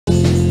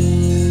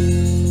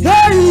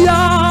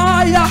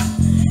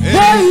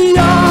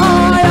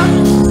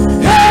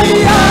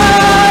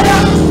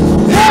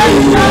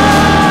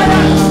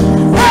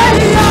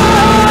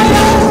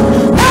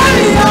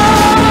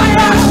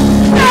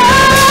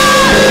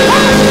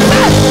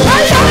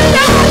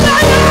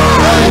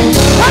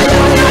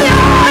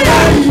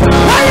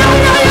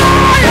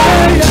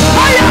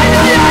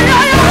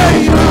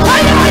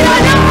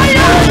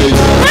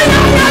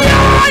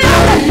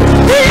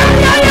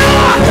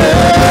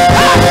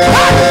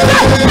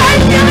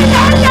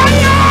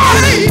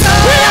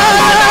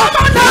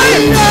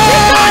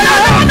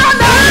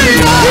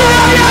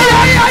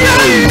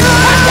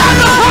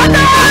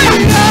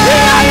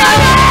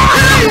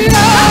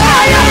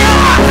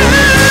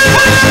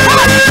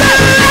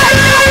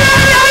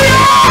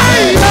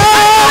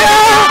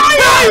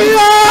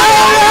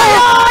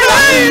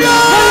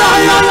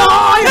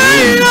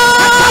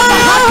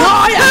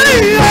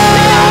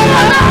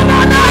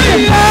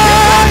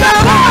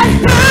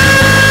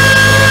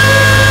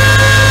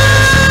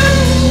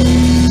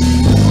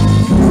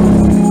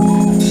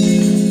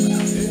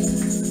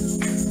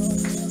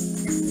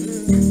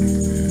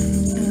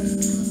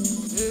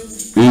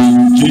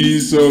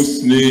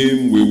Jesus'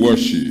 name we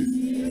worship.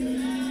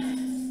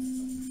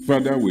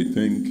 Father, we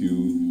thank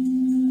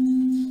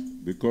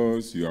you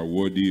because you are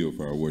worthy of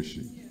our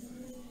worship.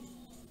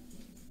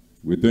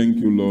 We thank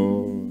you,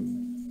 Lord,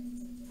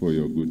 for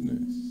your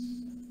goodness.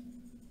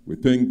 We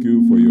thank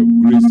you for your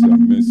grace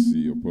and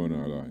mercy upon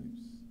our lives.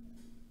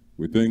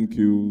 We thank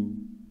you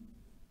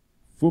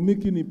for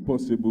making it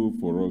possible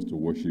for us to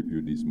worship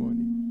you this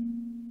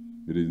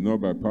morning. It is not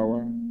by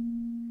power,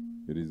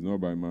 it is not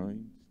by might,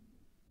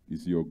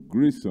 it's your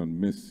grace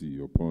and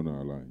mercy upon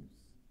our lives.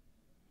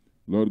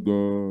 Lord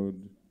God,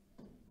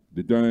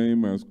 the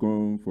time has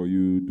come for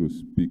you to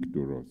speak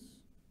to us.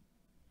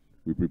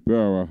 We prepare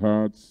our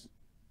hearts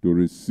to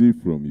receive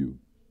from you.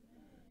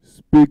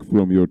 Speak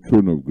from your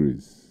throne of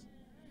grace.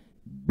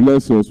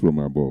 Bless us from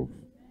above.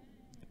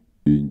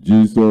 In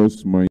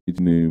Jesus' mighty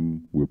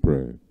name we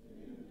pray.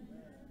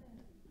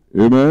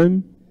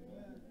 Amen.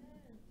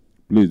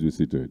 Please be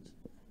seated.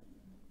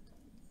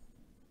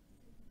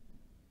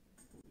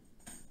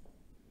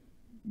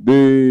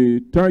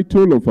 The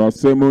title of our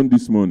sermon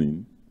this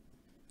morning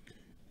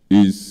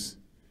is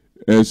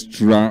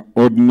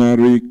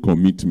Extraordinary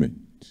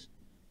Commitment.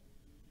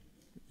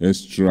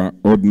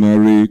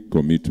 Extraordinary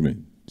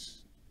commitment.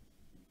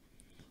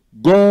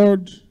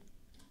 God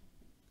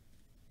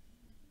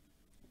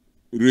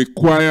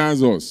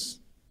requires us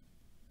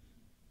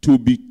to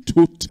be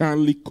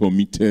totally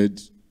committed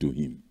to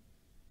him.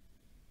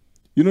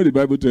 You know, the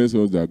Bible tells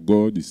us that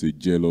God is a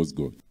jealous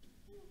God.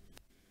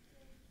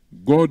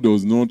 God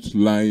does not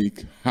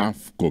like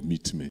half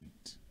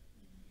commitment.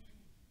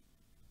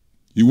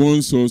 He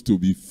wants us to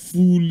be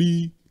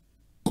fully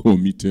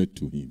committed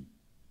to him.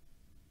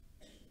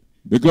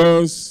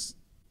 Because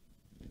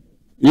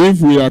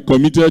if we are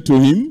committed to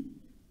him,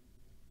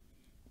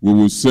 we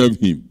will serve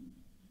him.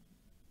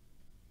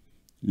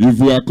 If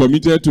we are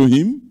committed to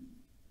him,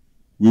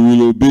 we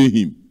will obey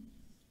him.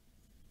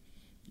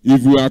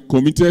 If we are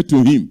committed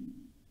to him,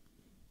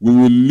 we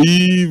will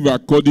live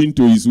according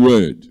to his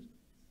word.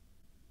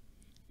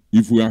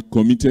 If we are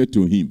committed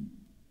to him,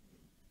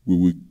 we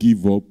will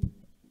give up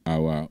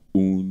our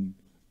own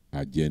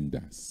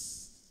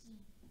agendas.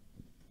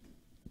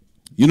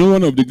 You know,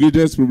 one of the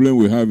greatest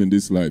problems we have in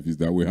this life is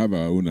that we have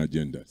our own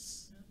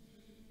agendas.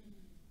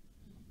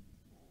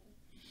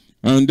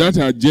 And that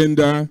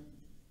agenda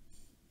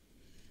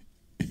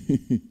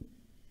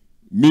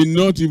may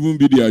not even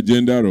be the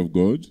agenda of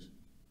God,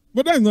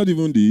 but that's not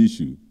even the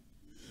issue.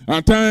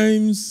 At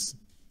times,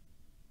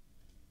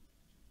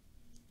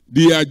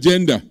 the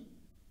agenda,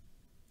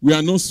 we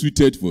are not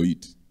suited for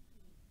it.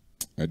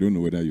 I don't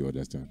know whether you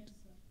understand.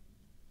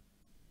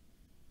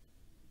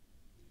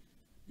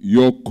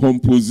 Your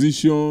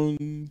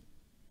composition,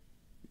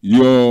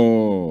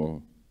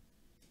 your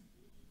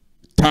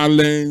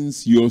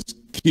talents, your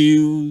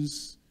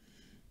skills,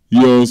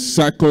 your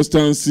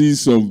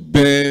circumstances of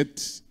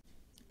birth,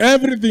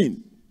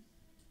 everything,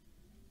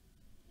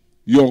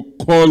 your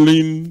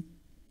calling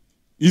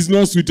is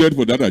not suited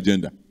for that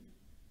agenda.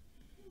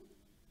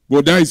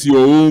 But that is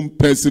your own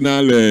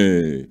personal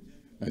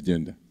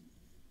agenda.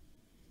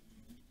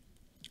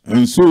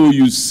 And so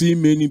you see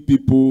many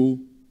people,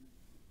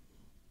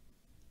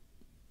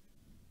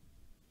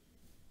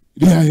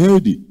 they are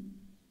healthy.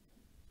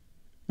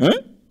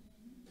 Huh?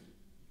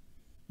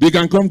 They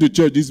can come to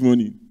church this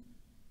morning.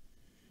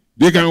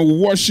 They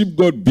can worship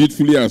God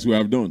beautifully as we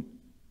have done.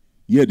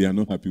 Yet they are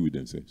not happy with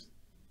themselves.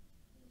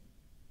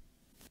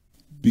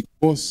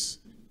 Because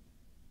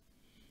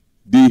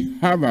they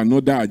have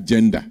another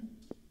agenda,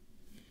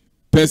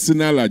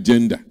 personal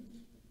agenda,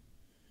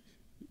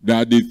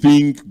 that they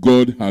think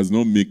God has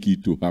not made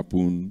it to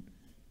happen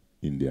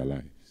in their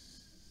lives.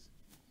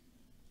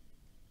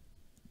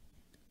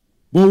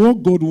 But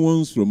what God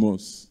wants from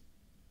us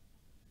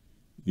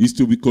is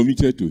to be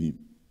committed to him.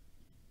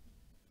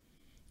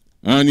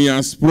 And he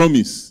has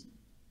promised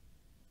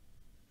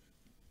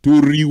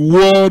to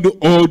reward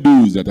all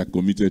those that are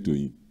committed to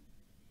him.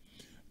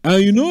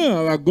 And you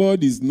know, our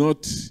God is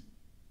not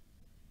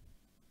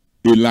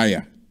a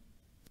liar.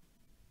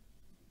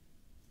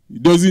 He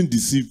doesn't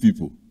deceive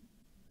people.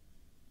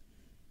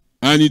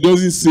 And he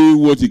doesn't say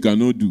what he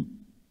cannot do.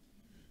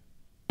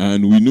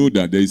 And we know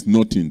that there is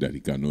nothing that he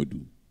cannot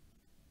do.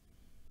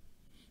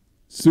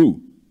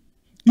 So,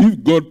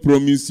 if God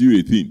promised you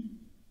a thing,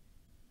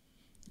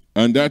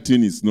 and that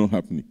thing is not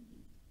happening,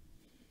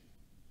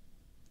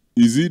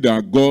 is it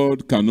that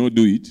God cannot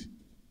do it?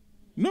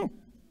 No.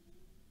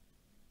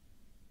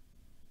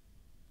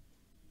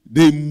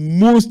 The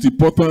most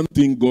important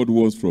thing God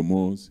wants from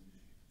us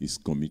is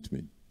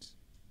commitment.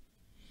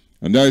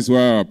 And that is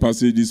why our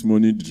passage this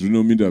morning,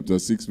 Deuteronomy chapter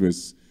 6,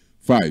 verse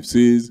 5,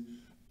 says,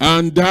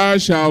 "And thou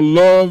shalt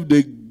love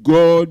the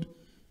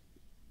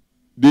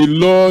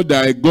Lord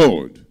thy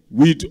God,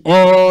 with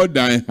all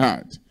thy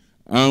heart,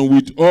 and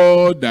with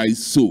all thy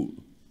soul,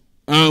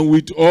 and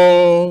with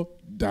all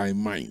thy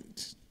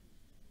mind."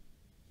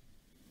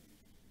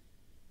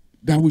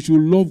 That we should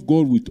love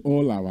God with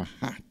all our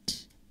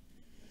heart.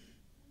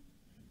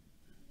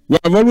 We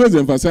have always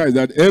emphasized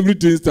that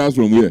everything starts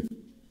from where?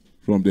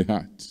 From the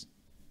heart.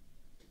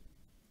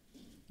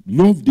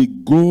 Love the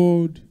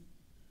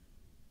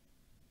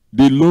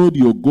Lord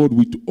your God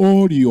with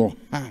all your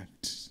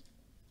heart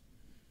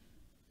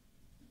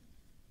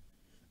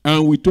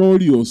and with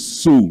all your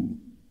soul.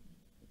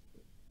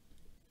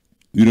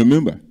 You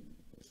remember?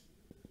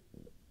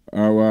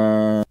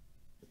 Our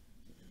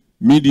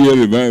mid-year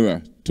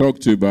revival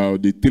talked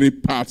about the three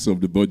parts of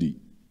the body: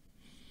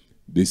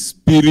 the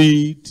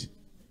spirit,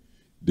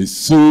 the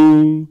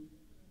soul,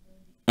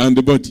 and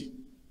the body.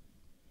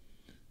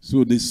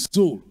 So the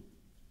soul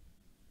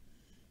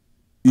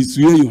is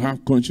where you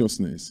have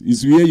consciousness,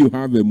 is where you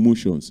have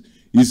emotions,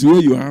 is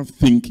where you have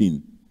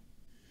thinking.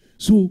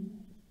 So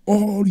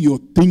all your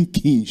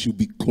thinking should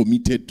be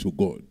committed to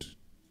God.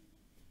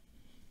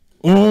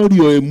 All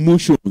your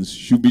emotions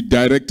should be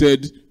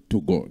directed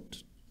to God.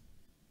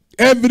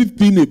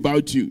 Everything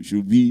about you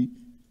should be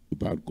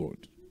about God.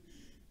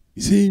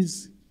 He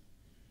says,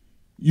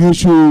 you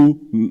should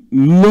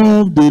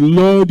love the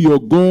Lord your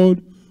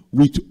God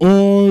with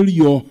all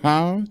your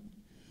heart,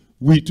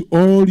 with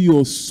all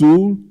your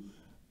soul,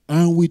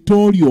 and with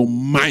all your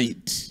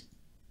might,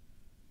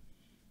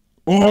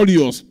 all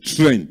your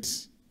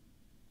strength,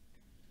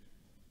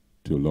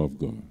 to love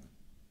God.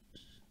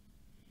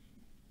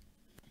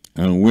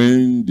 And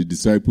when the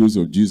disciples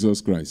of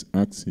Jesus Christ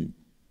asked him,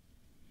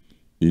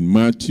 in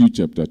Matthew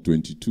chapter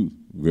 22,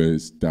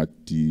 verse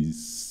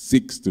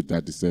 36 to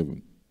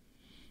 37,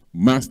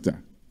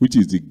 Master, which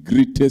is the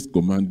greatest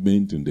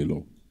commandment in the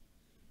law?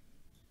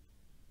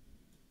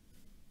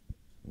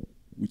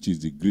 Which is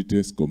the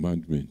greatest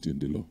commandment in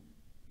the law?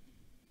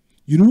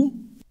 You know,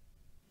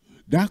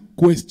 that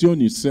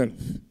question itself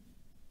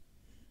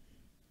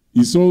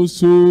is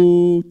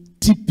also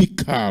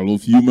typical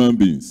of human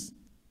beings.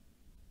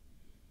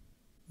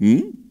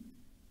 The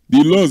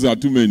laws are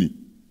too many.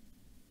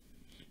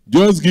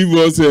 Just give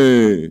us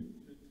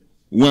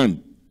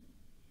one,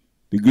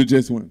 the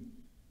greatest one.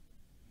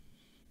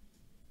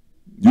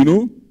 You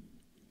know,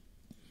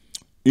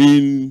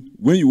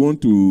 when you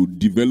want to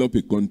develop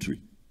a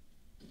country,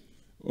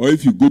 or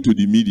if you go to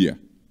the media,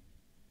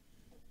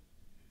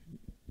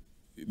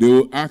 they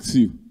will ask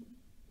you,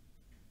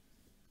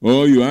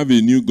 or you have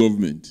a new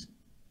government,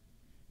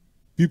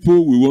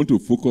 people will want to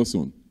focus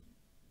on,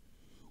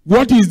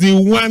 what is the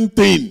one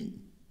thing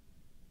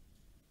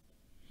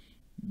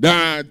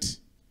that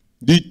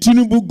the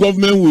Tinubu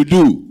government will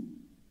do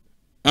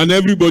and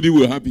everybody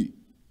will be happy?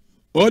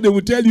 Or they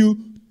will tell you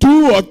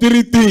 2 or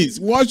 3 things.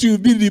 What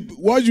should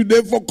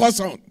they focus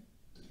on?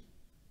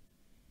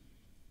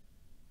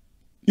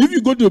 If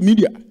you go to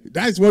media,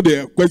 that's what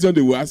the question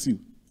they will ask you.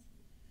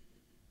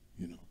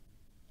 You know,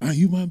 and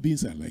human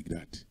beings are like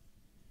that.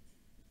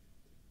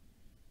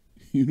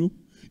 You know,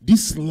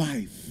 this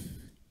life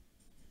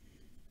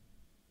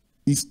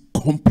is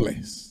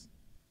complex,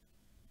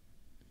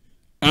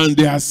 and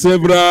there are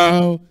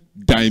several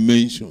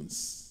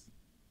dimensions.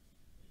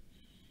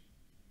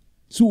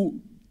 So,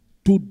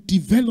 to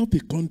develop a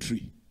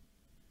country,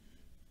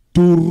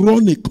 to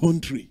run a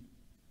country,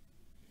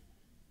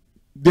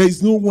 there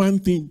is no one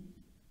thing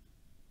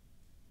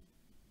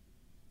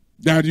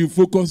that you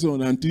focus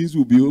on and things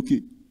will be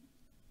okay.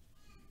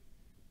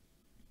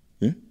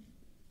 Yeah?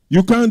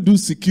 You can't do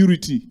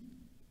security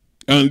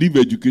and leave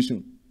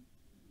education.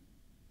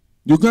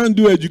 You can't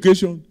do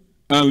education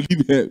and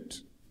leave health.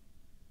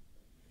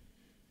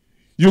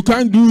 You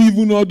can't do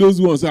even all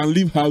those ones and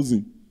leave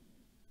housing.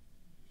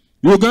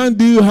 You can't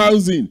do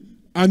housing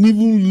and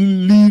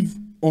even leave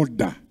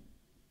order.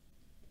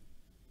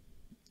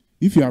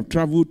 If you have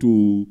traveled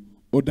to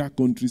other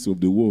countries of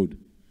the world,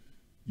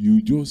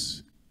 you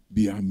just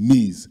be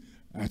amazed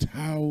at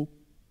how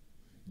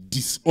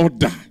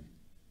disorder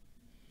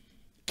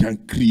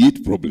can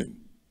create problem.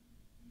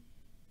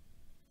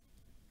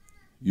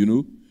 You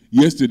know,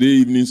 yesterday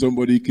evening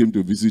somebody came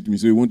to visit me,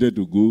 so he wanted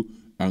to go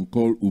and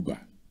call Uber.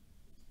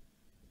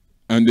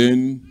 And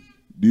then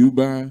the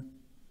Uber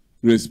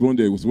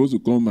responded, he was supposed to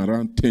come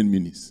around 10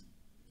 minutes.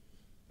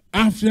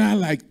 After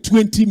like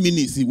 20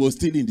 minutes, he was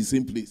still in the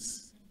same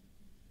place.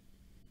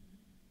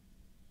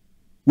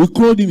 We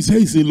called him, he said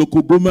he's in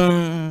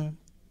Lokoboma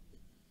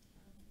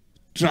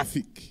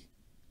traffic.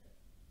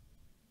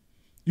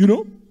 You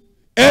know,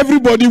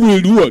 everybody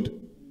will do what?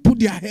 Put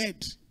their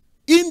head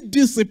in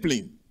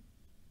discipline.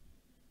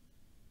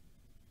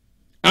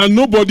 And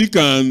nobody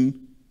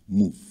can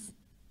move.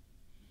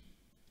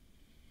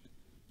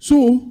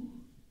 So,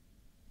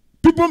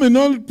 people may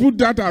not put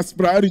that as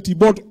priority,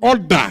 but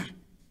order.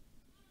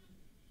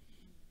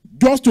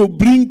 Just to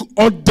bring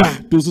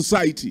order to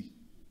society.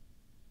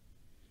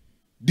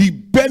 The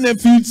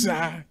benefits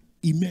are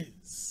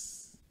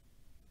immense.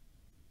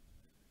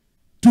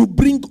 To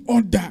bring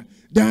order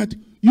that,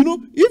 you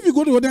know, if you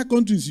go to other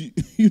countries,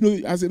 you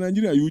know, as a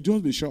Nigerian, you will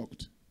just be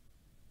shocked.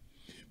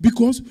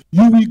 Because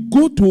you will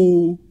go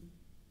to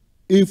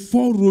a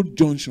 4-road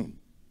junction.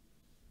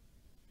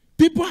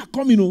 People are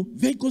coming,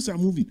 vehicles are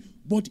moving,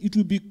 but it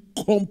will be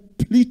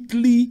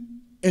completely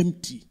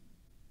empty.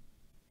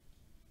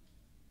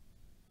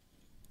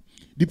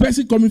 The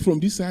person coming from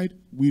this side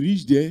will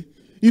reach there.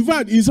 In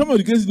fact, in some of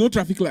the cases, no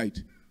traffic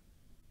light.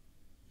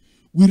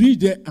 We reach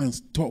there and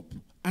stop.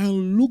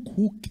 And look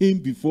who came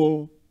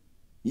before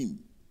him.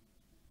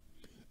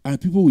 And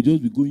people will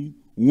just be going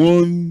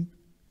one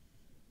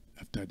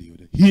after the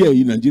other. Here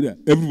in Nigeria,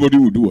 everybody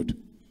will do what?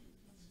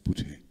 Put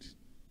head.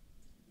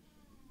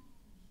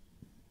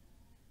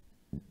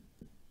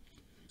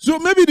 So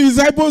maybe the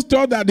disciples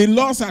thought that the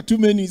laws are too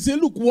many. Say,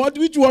 look,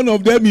 which one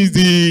of them is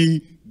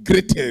the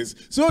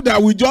greatest? So that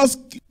we just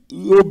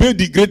obey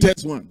the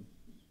greatest one.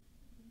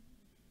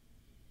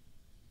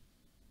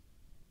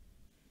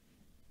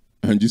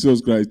 And Jesus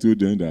Christ told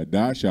them that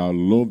thou shalt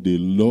love the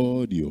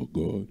Lord your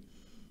God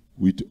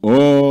with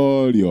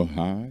all your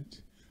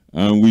heart,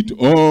 and with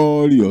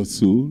all your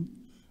soul,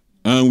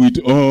 and with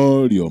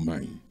all your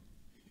mind.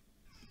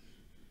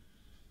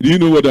 Do you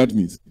know what that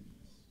means?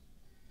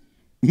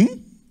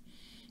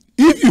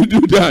 If you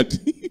do that,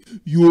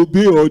 you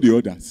obey all the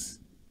others.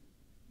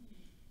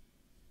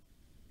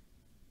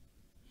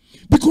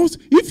 Because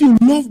if you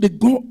love the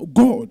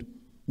God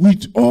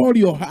with all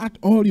your heart,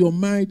 all your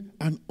mind,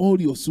 and all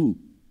your soul,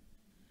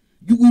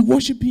 you will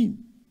worship him.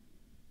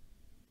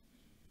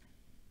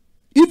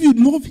 If you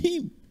love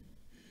him,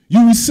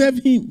 you will serve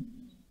him.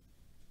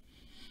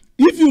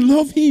 If you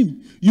love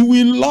him, you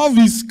will love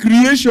his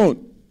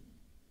creation.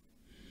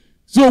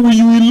 So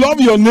you will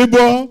love your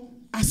neighbor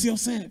as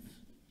yourself.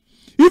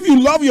 If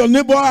you love your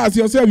neighbor as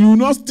yourself, you will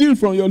not steal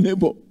from your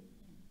neighbor.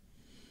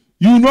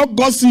 You will not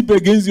gossip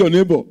against your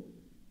neighbor.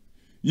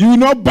 You will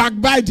not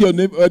backbite your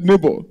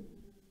neighbor.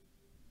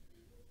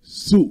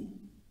 So,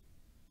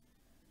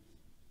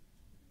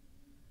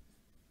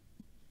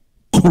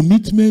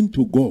 commitment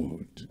to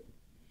God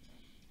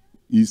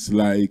is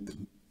like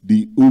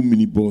the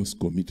omnibus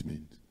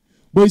commitment.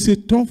 But it's a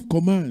tough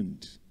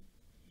command.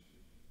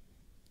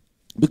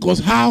 Because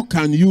how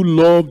can you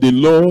love the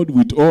Lord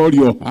with all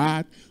your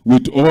heart,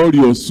 with all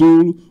your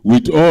soul,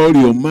 with all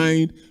your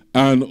mind,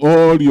 and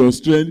all your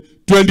strength,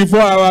 24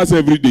 hours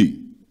every day?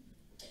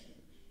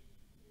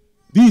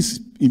 This is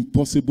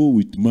impossible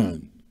with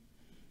man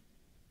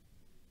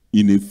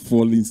in a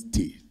fallen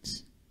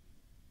state.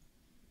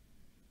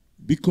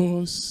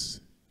 Because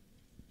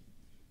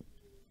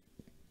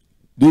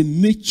the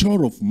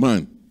nature of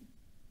man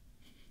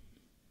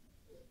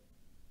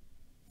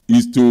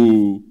is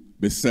to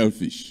be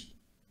selfish.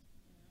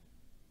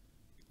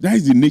 That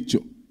is the nature.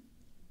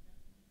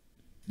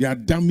 The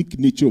Adamic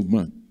nature of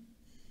man.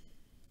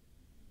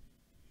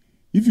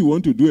 If you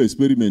want to do an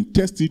experiment,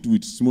 test it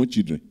with small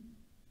children.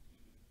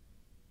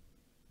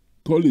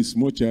 Call a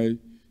small child,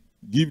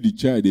 give the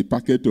child a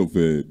packet of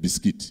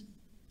biscuit.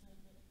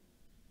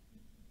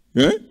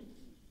 Eh?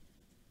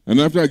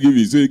 And after I give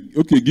it, say,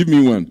 okay, give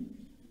me one.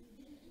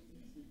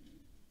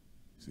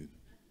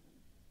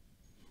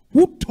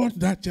 Who taught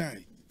that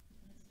child?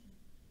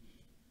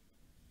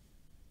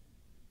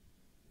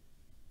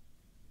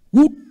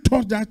 Who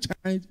taught that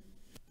child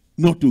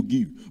not to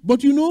give?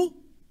 But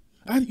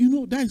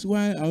that is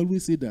why I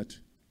always say that.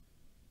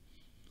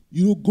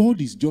 God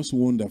is just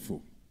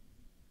wonderful.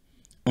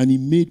 And he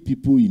made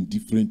people in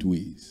different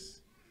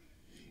ways.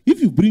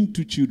 If you bring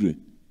two children,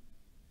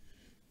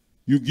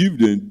 you give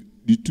them,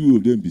 the two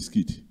of them,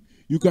 biscuit.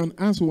 You can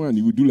ask one,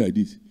 he will do like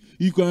this.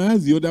 You can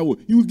ask the other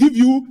one, he will give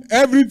you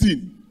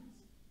everything.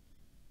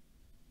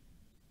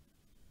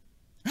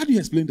 How do you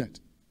explain that?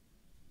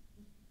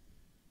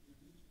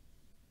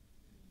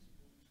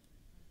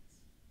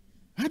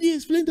 How do you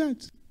explain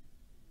that?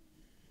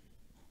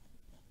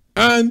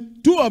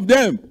 And two of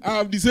them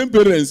have the same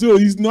parents. So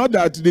it's not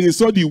that they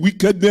saw the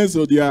wickedness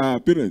of their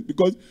parents.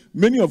 Because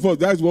many of us,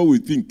 that's what we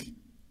think.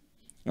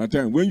 At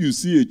times, when you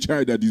see a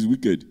child that is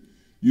wicked,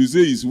 you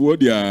say it's what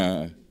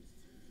their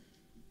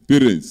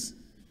parents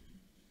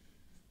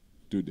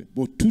told them.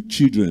 But two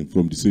children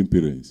from the same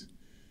parents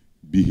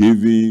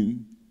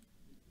behaving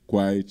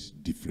quite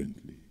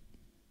differently.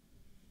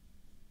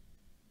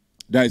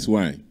 That is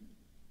why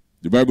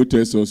the Bible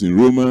tells us in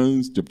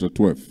Romans chapter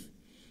 12,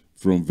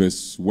 from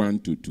verse 1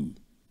 to 2,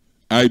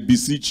 I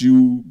beseech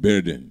you,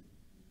 brethren,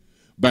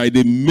 by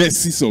the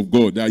mercies of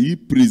God, that ye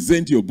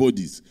present your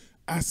bodies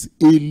as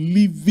a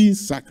living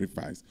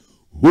sacrifice,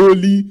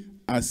 holy,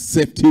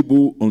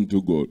 acceptable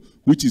unto God,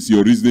 which is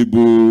your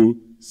reasonable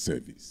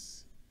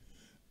service.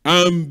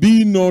 And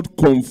be not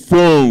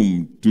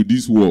conformed to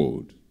this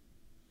world,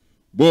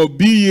 but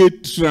be ye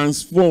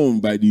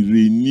transformed by the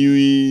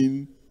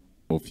renewing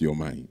of your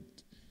mind,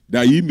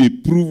 that ye may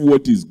prove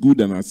what is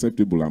good and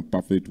acceptable and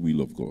perfect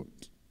will of God.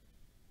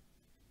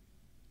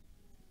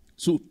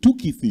 So, two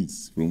key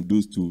things from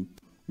those two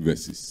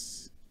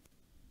verses.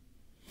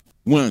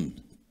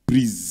 One,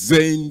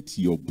 present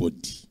your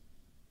body.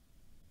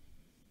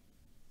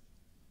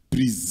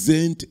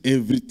 Present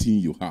everything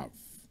you have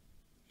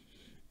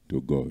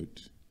to God.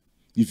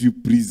 If you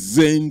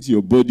present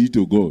your body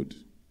to God,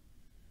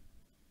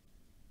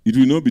 it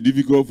will not be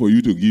difficult for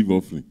you to give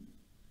offering.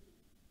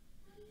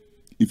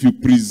 If you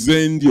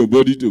present your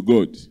body to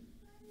God,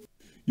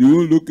 you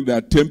won't look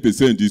that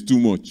 10% is too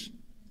much.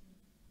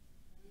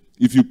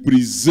 If you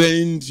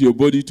present your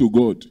body to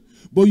God.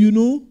 But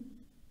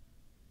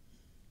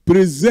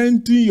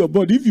presenting your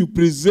body, if you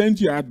present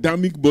your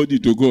Adamic body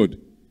to God,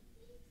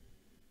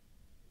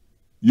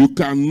 You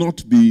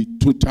cannot be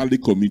totally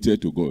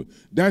committed to God.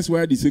 That's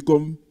why the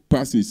second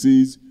passage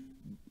says,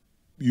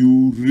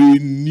 you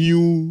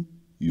renew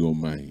your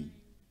mind.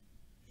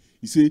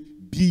 He said,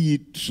 be ye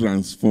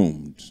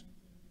transformed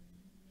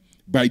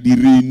by the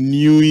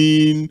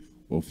renewing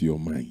of your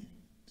mind.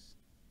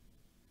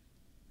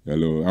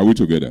 Hello, are we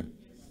together?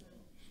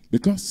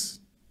 Because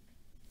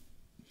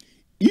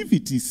if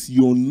it is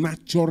your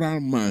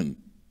natural man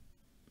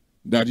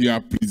that you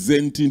are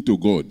presenting to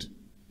God,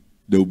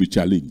 there will be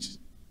challenge.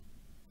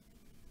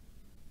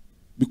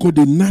 Because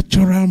the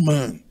natural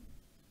man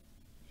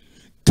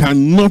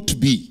cannot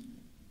be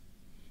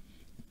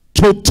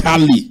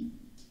totally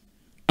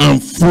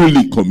and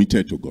fully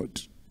committed to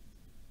God.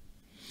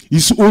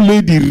 It's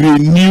only the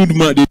renewed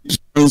man, the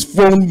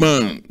transformed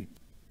man.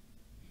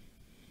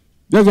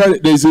 That's why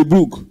there's a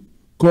book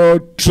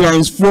called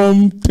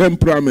Transformed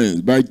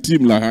Temperaments by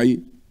Tim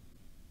LaHaye,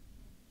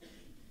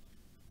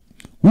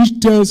 which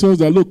tells us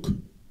that, look,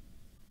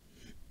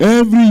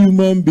 every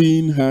human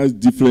being has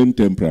different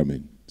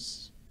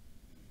temperaments.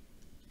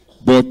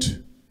 But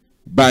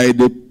by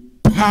the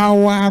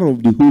power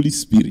of the Holy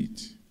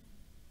Spirit,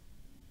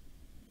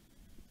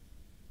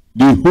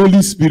 the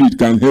Holy Spirit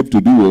can help to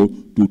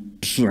do to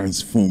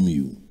transform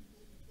you,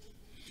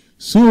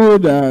 so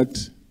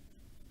that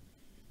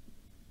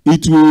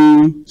it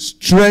will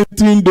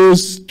strengthen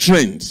those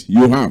strengths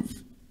you have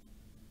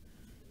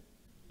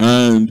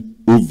and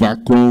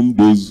overcome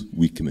those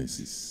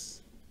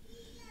weaknesses.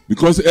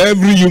 Because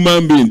every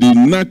human being, the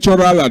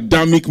natural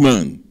Adamic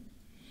man,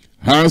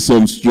 has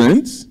some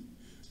strengths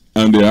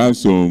and they have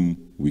some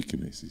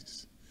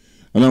weaknesses.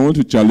 And I want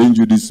to challenge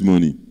you this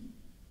morning.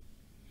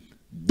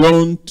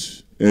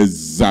 Don't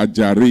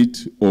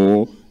exaggerate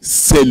or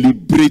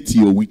celebrate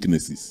your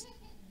weaknesses.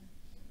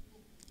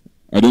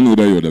 I don't know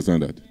whether you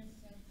understand that.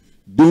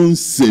 Don't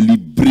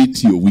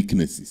celebrate your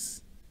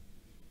weaknesses.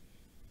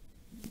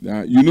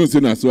 You know, say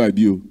na so I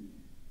be.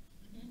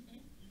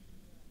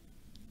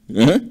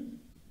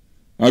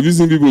 Have you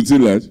seen people say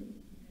that?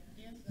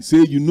 Yes,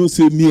 say, you know,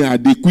 say me are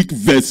the quick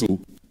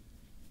vessel.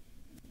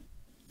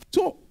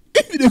 So,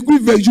 if you're the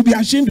quick vessel, you should be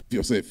ashamed of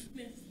yourself.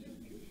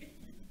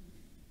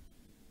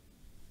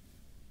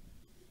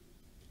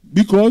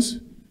 Because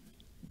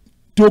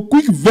to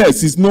quick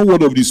verse is not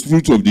one of the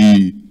fruits of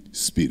the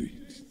Spirit.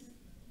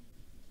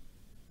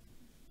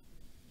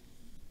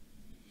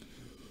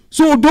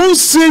 So don't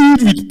say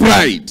it with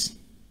pride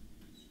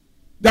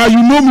that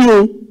you know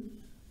me.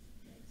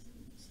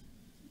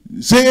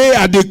 Say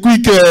at the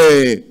quick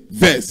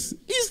verse.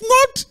 It's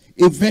not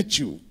a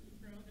virtue.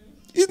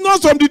 It's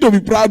not something to be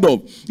proud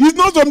of. It's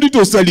not something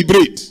to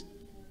celebrate.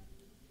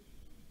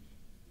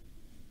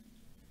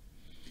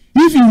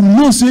 If you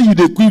know, say you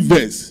the quick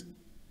verse,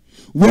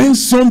 when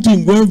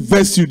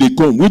verse you they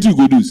come, what you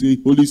go do? Say,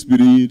 Holy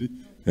Spirit,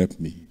 help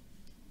me.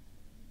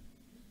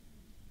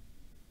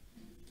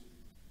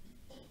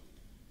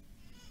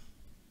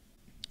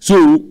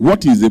 So,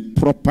 what is the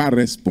proper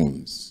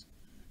response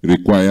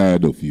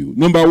required of you?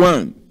 Number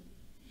one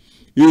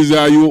is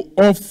that you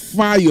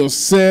offer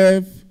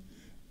yourself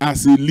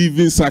as a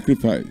living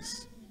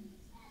sacrifice.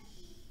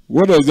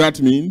 What does that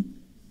mean?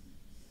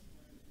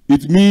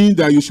 It means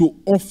that you should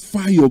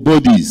offer your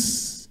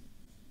bodies.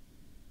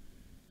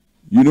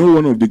 You know,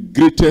 one of the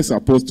greatest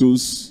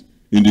apostles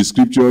in the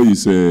scripture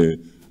is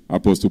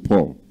Apostle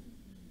Paul.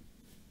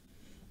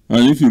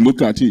 And if you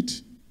look at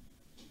it,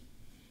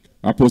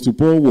 Apostle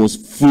Paul was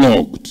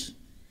flogged.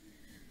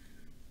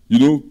 You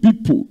know,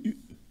 people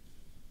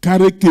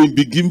carry can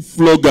begin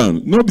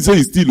flogging. Not because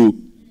he's still,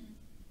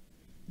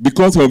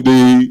 because of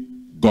the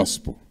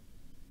gospel.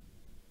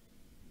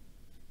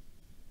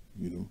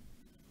 You know.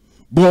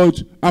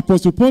 But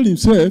Apostle Paul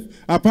himself,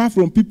 apart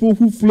from people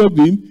who flogged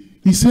him,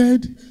 he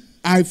said,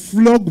 I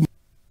flogged my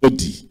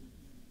body.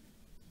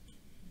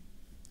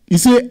 He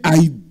said,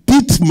 I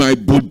beat my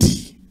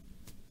body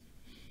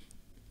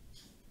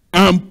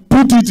and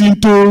put it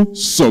into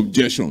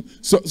subjection.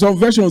 So, some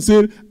versions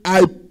say,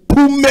 I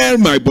pummel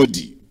my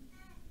body.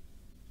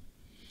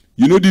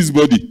 You know this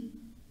body?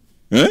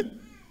 Eh?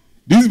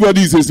 This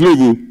body is a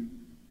slave.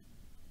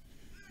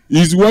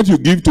 It's what you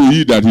give to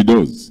eat that he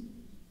does.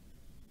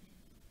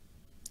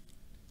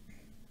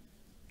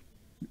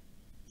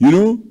 You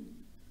know,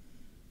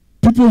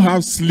 people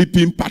have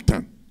sleeping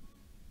pattern.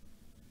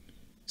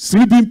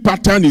 Sleeping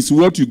pattern is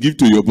what you give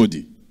to your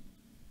body.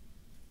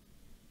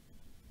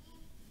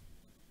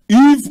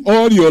 If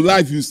all your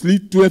life you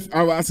sleep 12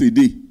 hours a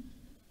day,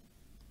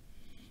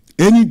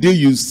 any day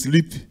you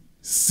sleep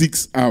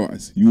 6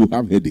 hours, you will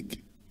have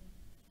headache.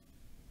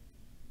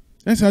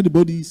 That's how the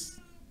body is.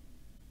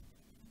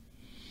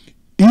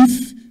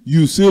 If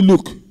you say,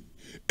 look,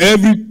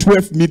 every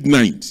 12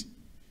 midnight,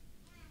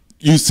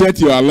 you set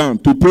your alarm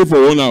to pray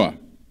for 1 hour.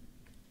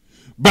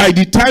 By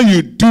the time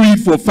you do it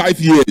for 5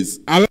 years,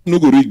 alarm no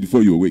go ring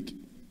before you awake.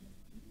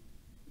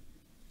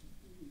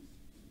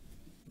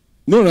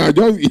 No,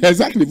 just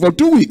exactly for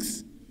 2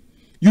 weeks.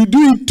 You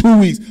do it 2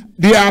 weeks,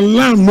 the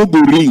alarm no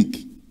go ring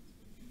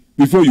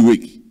before you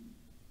wake.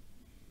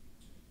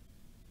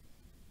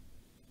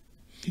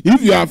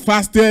 If you are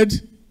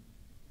fasted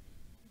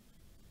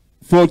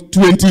for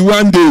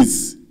 21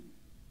 days.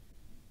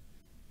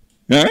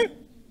 Eh?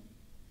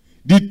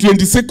 The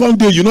 22nd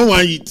day, you know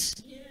why eat.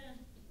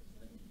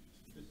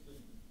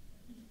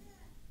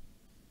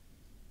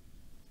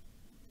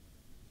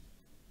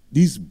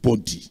 This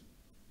body,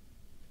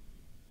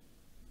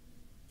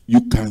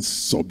 you can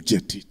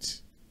subject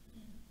it.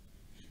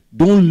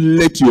 Don't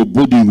let your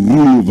body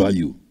rule over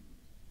you.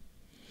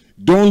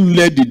 Don't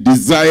let the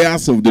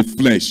desires of the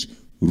flesh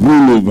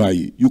rule over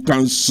you. You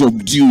can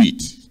subdue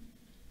it.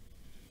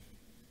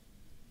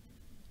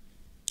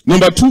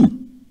 Number 2,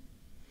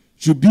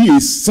 should be a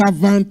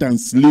servant and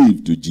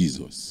slave to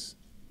Jesus.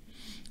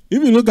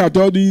 If you look at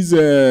all these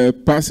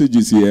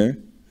passages here,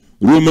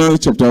 Romans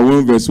chapter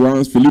 1 verse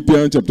 1,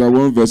 Philippians chapter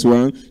 1 verse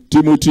 1,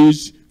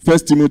 Timothy, 1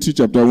 Timothy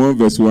chapter 1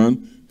 verse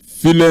 1,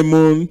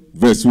 Philemon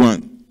verse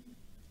 1.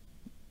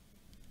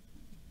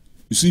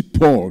 You see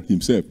Paul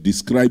himself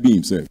describing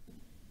himself.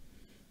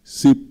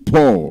 See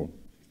Paul,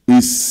 a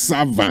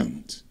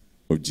servant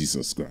of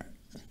Jesus Christ.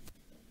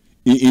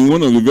 In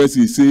one of the verses,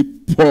 he says,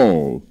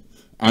 Paul,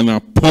 an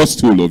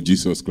apostle of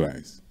Jesus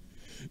Christ.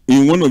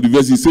 In one of the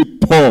verses, he says,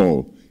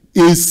 Paul,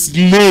 a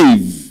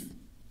slave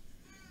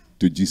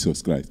to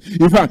Jesus Christ.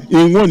 In fact,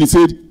 in one, he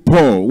said,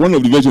 Paul, one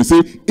of the versions say,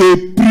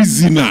 a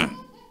prisoner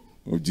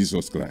of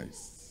Jesus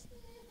Christ.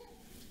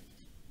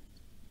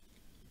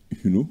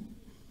 You know?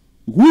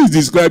 Who is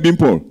describing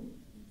Paul?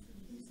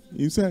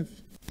 Himself.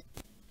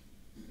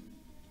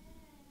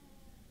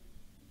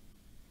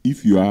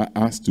 If you are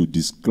asked to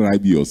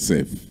describe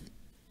yourself,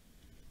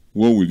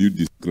 what will you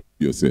describe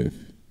yourself?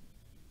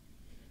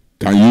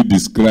 Can you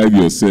describe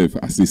yourself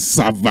as a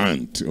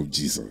servant of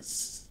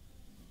Jesus?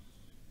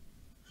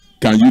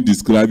 Can you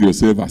describe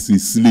yourself as a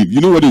slave?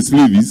 You know what a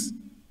slave is?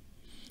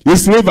 A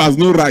slave has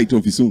no right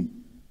of his own.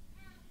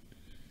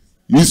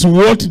 It's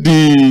what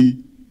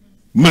the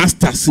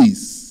master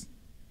says.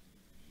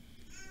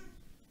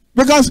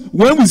 Because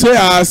when we say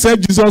I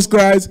accept Jesus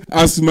Christ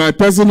as my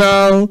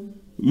personal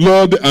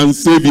Lord and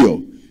Savior,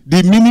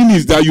 the meaning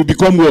is that you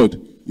become what?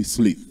 A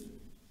slave.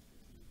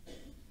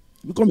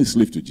 You become a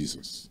slave to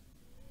Jesus.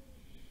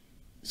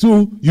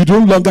 So you no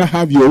longer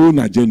have your own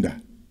agenda.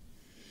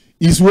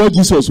 It's what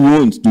Jesus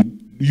wants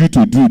you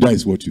to do, that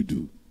is what you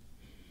do.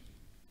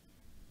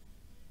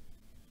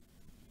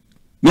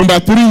 Number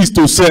 3 is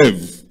to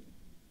serve.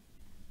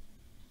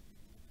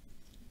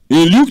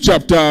 In Luke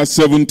chapter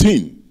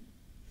 17,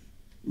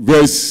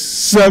 verse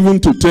 7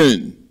 to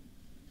 10,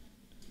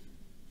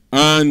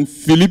 and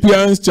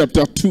Philippians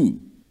chapter 2,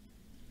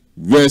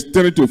 verse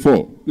 3 to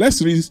 4.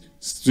 Let's read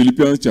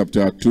Philippians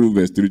chapter 2,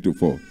 verse 3 to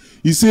 4.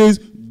 He says,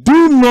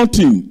 do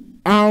nothing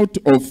out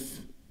of,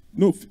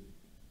 no,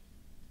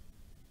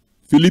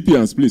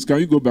 Philippians, please, can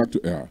you go back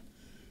to R?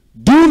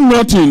 Do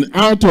nothing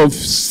out of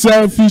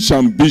selfish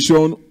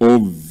ambition or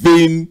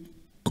vain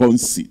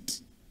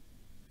conceit.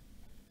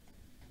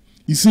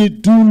 He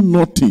said, do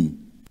nothing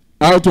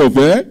out of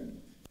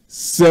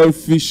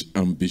selfish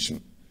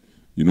ambition.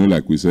 You know,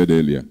 like we said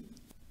earlier,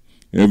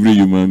 every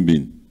human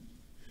being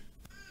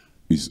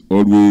is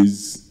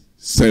always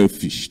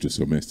selfish to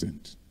some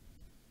extent.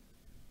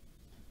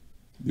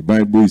 The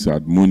Bible is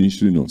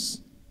admonishing us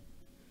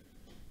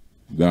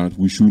that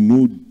we should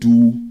not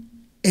do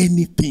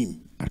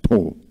anything at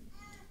all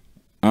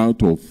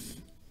out of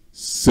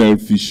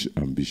selfish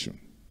ambition.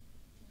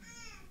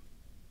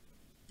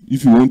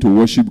 If you want to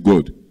worship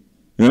God,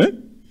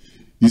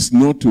 it's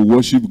not to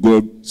worship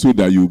God so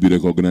that you will be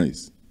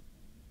recognized.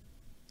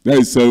 That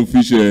is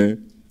selfish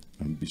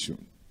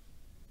ambition.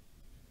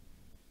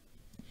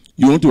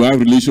 You want to have a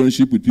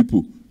relationship with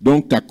people,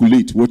 don't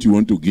calculate what you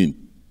want to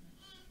gain.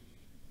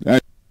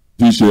 That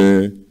is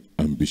selfish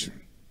ambition.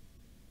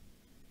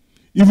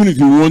 Even if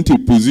you want a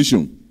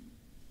position,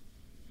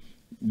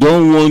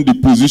 don't want the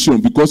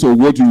position because of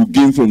what you will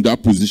gain from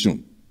that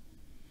position,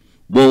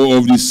 but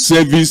of the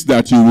service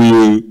that you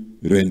will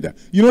render.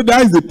 You know,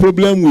 that is the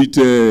problem with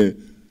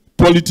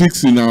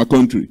politics in our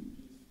country.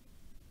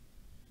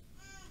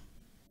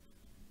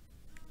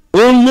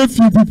 Only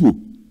few people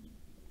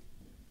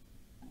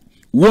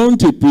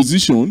want a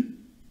position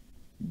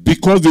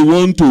because they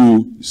want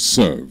to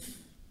serve.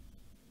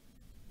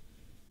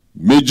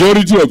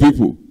 Majority of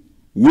people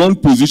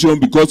want position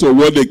because of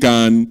what they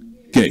can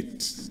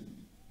get.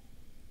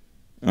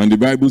 And the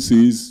Bible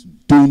says,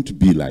 don't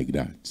be like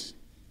that.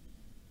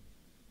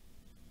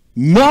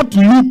 Not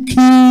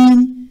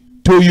looking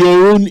to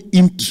your own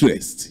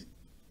interest,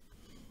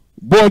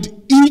 but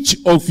each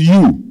of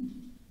you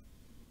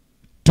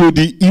to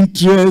the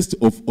interest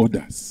of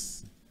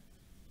others.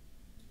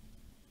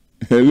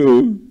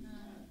 Hello?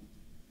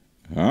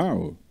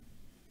 How?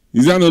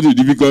 Is that not a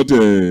difficult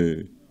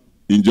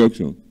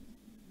injunction?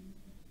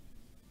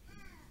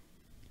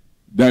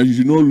 That you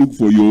should not look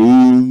for your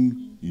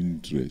own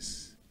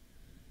interest.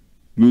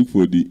 Look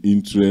for the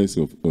interest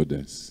of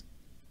others.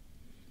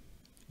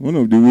 One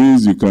of the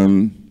ways you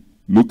can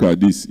look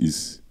at this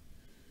is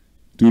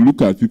to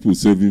look at people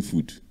serving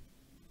food.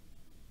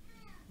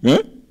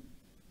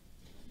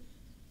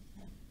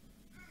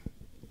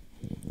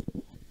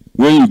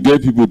 When you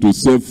get people to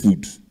serve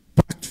food,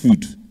 packed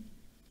food,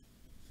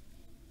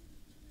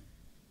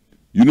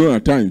 You know,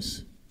 at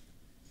times,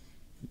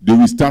 they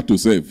will start to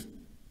serve.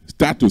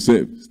 Start to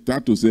serve.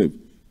 Start to serve.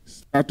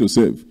 Start to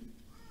serve.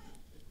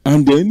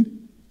 And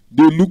then,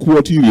 they look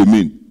what he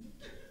remain.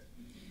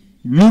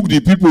 Look the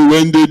people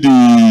when they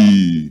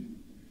the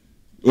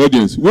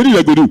audience. What did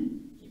I go do?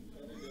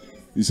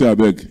 He said, I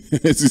beg.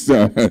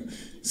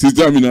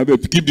 Sister Amina, I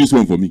beg, keep this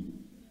one for me.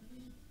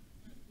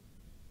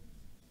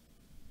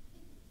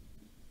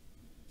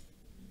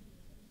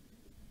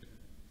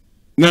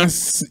 Now,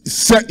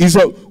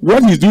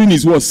 what he's doing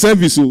is what?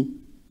 Service.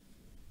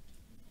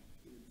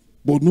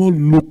 But not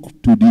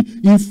look to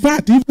the... In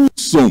fact, even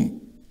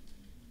some,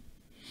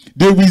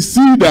 they will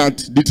see that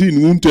the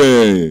thing won't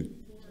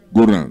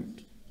go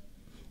round.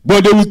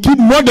 But they will keep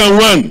more than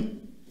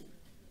one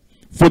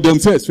for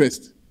themselves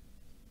first.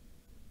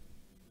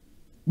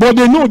 But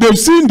they know, they've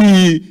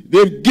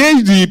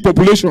gauged the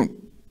population.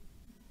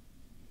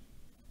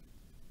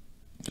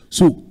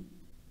 So,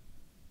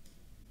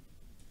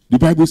 the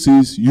Bible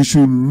says you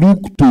should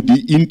look to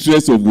the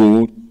interests of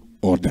God,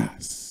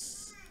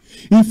 others.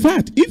 In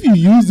fact, if you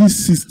use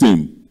this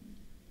system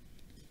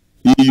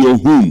in your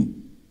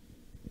home,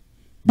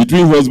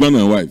 between husband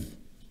and wife,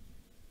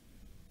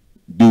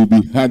 there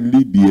will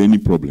hardly be any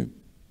problem.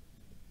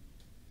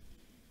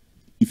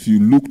 If you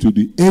look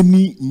to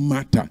any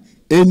matter,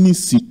 any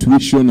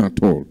situation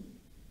at all,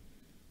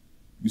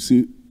 you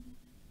say,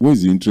 what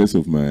is the interest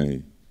of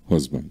my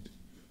husband?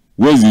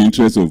 What is the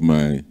interest of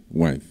my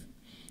wife?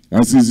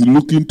 As he's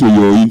looking to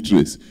your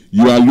interest,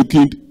 you are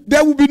looking,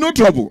 there will be no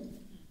trouble.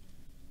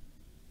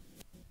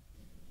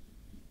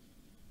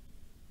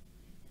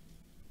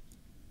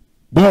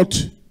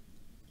 But,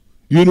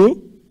 you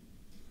know,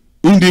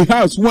 in the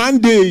house, one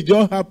day it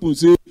just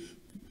happens, say,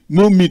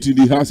 no meat in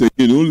the house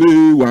again,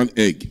 only one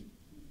egg.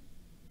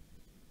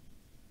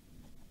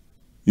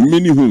 In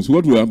many homes,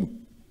 what will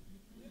happen?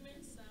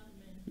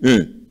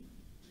 Yeah.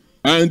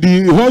 And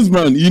the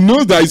husband, he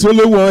knows that it's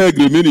only one egg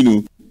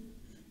remaining.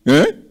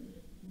 Eh?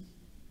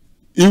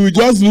 He will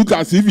just look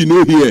as if he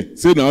know here,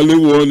 say now only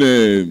one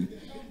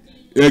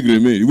egg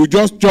remaining. He will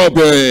just chop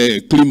a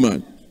clean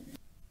man.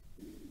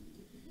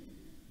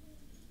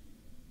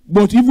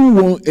 But even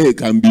one egg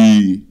can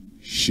be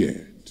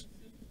shared.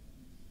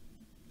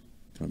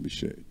 Can be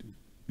shared.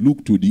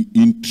 Look to the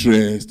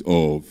interest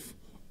of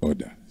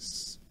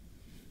others.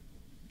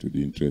 To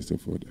the interest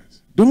of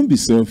others. Don't be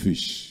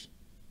selfish.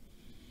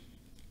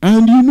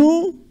 And you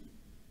know,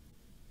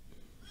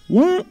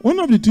 one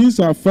of the things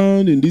I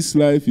found in this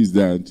life is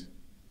that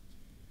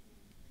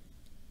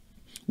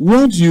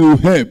what you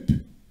help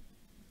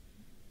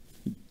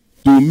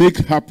to make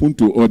happen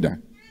to others,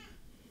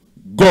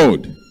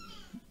 God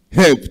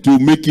help to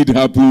make it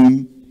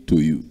happen to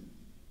you.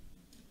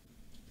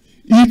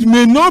 It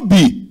may not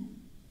be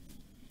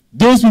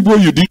those people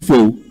you did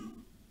for,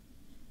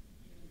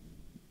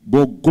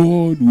 but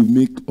God will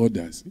make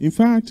others. In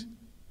fact,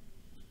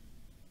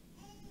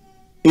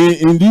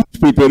 in this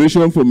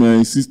preparation for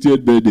my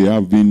 60th birthday,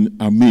 I've been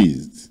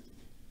amazed.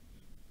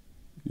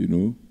 You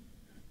know,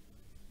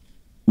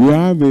 we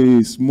have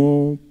a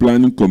small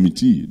planning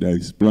committee that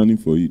is planning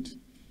for it.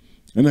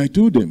 And I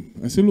told them,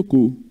 I said, look,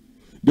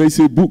 there is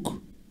a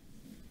book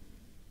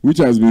which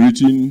has been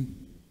written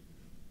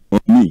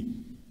on me,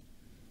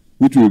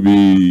 which will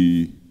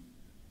be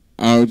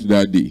out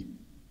that day.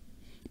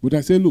 But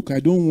I said, look, I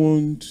don't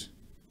want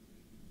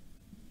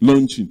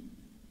launching.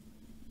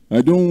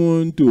 I don't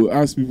want to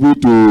ask people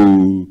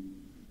to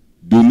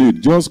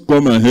donate. Just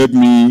come and help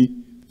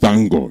me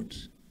thank God.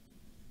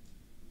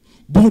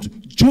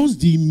 But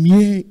just the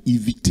mere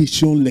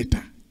invitation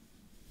letter.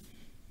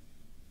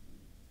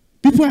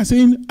 People are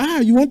saying,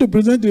 you want to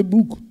present a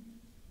book?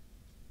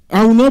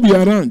 I will not be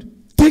around.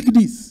 Take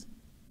this.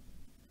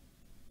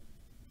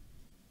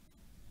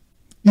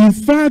 In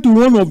fact,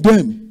 one of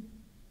them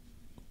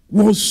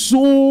was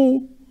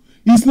so,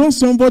 it's not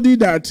somebody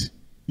that,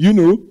 you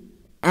know,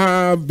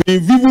 I've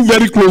been even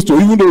very close to,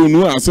 even though we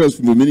know ourselves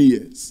for many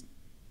years.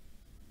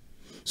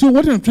 So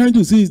what I'm trying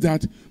to say is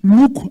that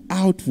look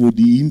out for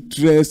the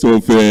interests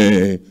of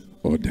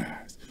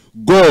others.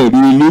 God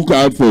will look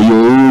out for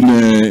your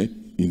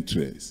own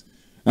interests.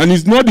 And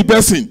it's not the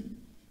person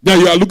that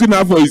you are looking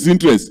out for his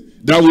interests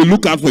that will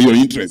look out for your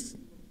interests.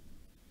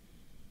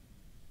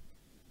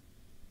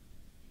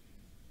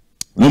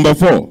 Number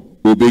 4,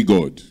 obey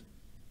God.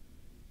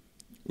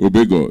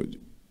 Obey God.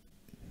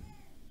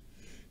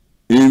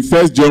 In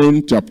 1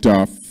 John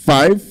chapter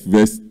 5,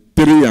 verse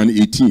 3 and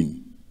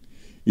 18,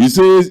 he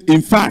says,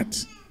 in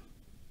fact,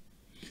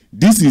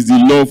 this is the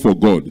law for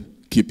God,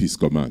 keep his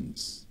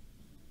commands.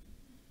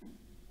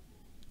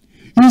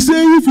 He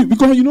says,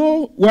 because you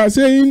know, we are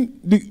saying,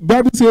 the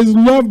Bible says,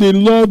 love the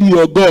Lord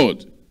your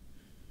God.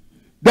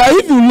 That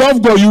if you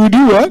love God, you will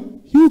do what?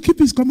 You will keep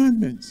his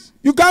commandments.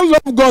 You can't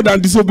love God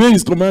and disobey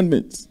his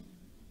commandments.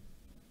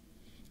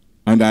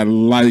 And I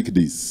like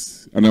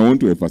this, and I want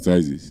to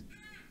emphasize this.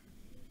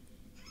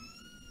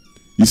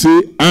 You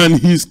see, and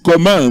his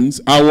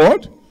commands are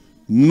what?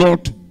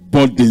 Not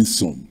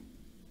burdensome.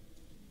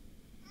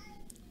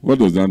 What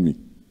does that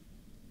mean?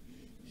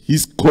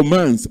 His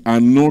commands are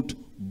not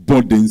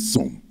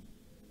burdensome.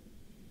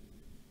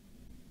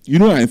 You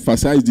know, I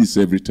emphasize this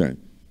every time.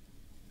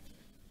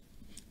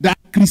 That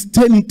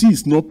Christianity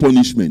is not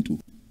punishment.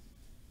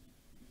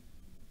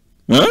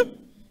 Huh?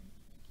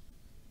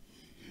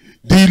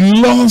 The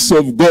laws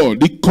of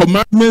God, the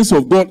commandments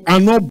of God are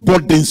not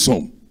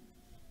burdensome.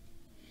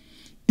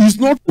 It's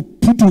not to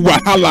put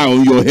wahala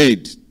on your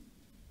head.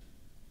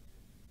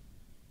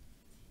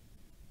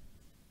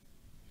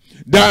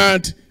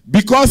 That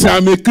because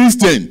I'm a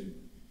Christian,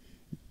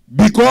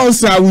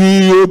 because I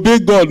will obey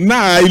God,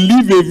 now I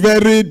live a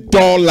very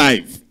dull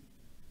life.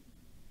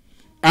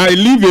 I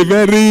live a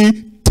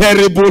very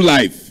terrible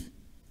life.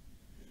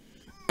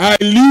 I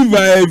live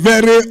a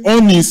very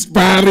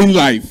uninspiring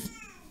life.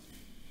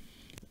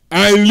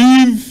 I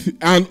live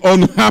an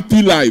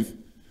unhappy life.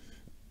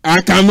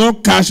 I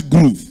cannot catch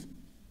groove.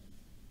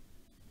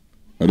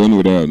 I don't know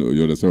whether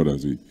you understand what I'm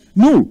saying.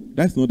 No,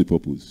 that's not the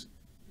purpose.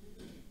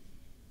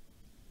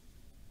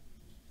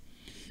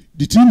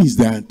 The thing is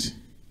that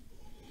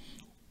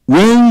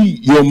when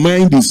your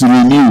mind is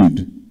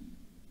renewed,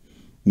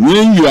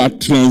 when you are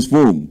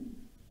transformed,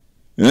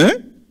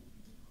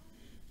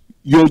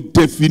 your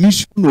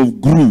definition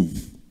of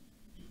groove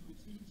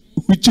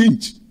will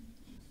change.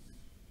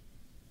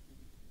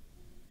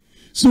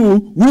 So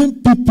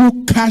when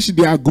people catch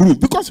their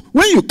groove, because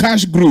when you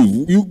catch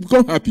groove, you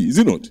become happy, is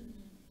it not?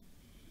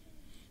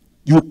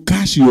 You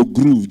catch your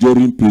groove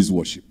during praise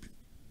worship.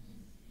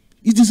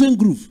 It's the same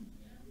groove.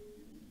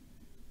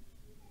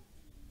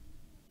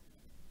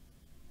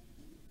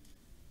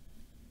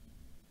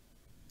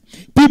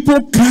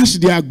 People catch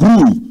their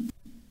groove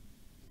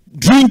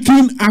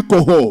drinking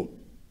alcohol.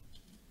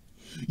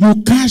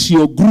 You catch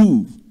your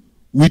groove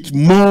with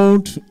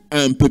mud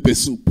and pepper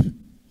soup.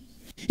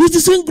 It's the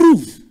same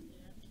groove.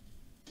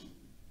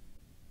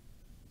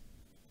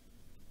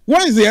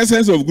 What is the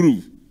essence of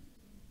groove?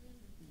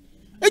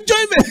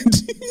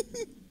 Enjoyment.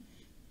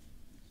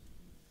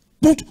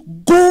 But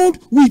God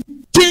will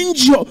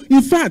change your...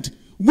 In fact,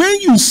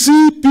 when you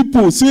see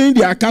people saying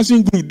they are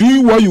catching groove,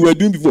 doing what you were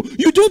doing before,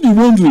 you just be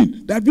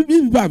wondering that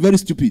people are very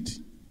stupid.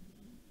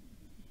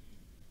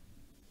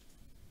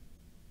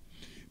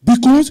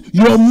 Because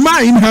your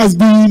mind has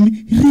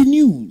been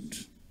renewed.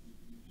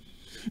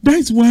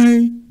 That's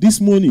why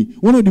this morning,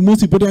 one of the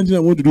most important things I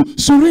want to do,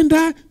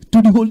 surrender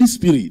to the Holy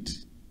Spirit.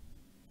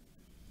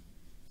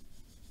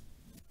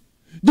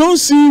 Don't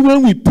see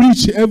when we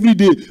preach every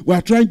day, we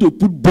are trying to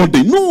put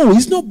burden. No,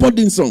 it's not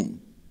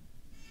burdensome.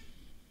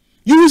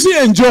 You will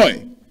see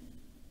enjoy.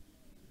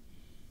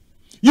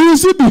 You will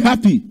see be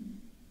happy.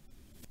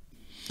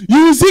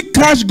 You will see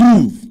catch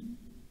groove.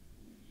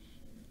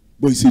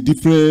 But it's a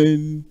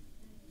different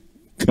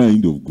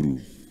kind of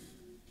groove.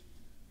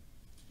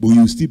 But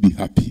you will still be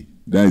happy.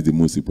 That is the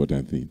most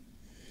important thing.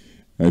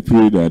 I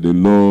pray that the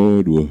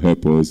Lord will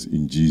help us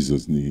in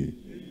Jesus' name.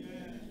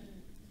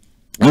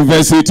 And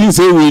verse 18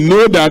 says, we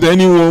know that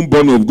anyone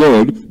born of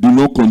God do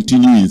not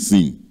continue in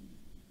sin.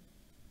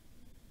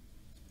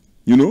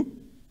 You know?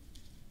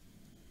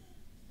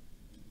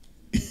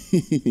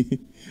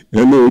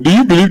 Hello, do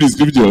you believe the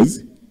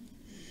scriptures?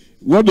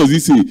 What does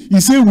it say?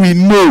 He said, we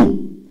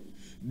know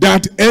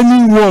that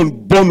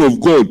anyone born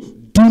of God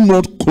do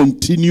not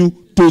continue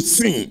to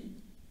sin.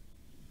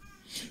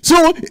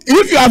 So,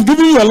 if you have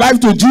given your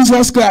life to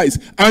Jesus Christ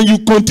and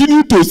you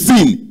continue to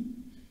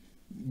sin,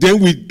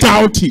 then we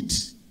doubt it.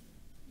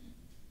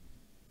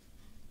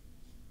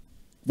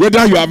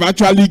 Whether you have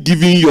actually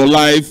given your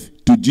life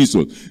to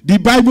Jesus. The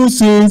Bible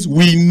says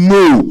we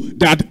know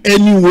that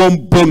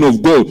anyone born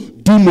of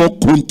God do not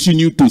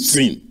continue to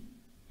sin.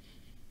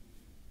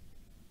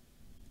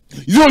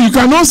 You know, you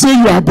cannot say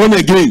you are born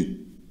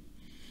again.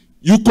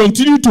 You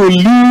continue to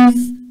live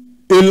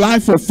a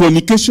life of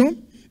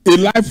fornication, a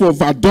life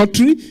of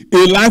adultery,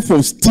 a life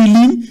of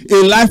stealing,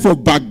 a life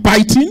of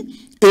backbiting,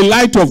 a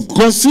life of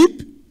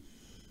gossip.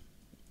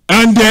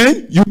 And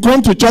then you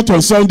come to church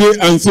on Sunday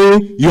and say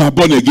you are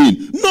born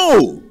again.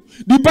 No.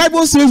 The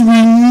Bible says we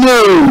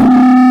know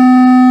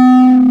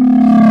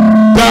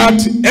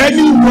that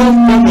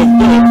anyone born of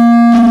God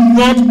do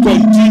not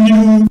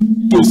continue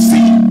to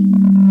sin.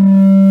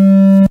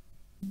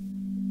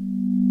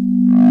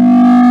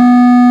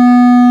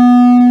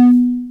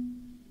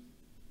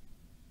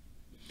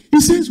 He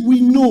says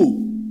we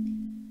know.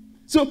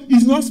 So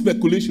it's not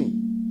speculation.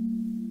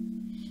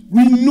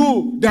 We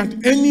know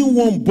that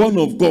anyone born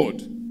of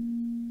God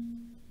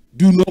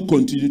do not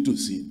continue to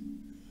sin.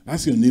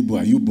 Ask your neighbor,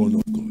 are you born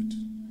of God?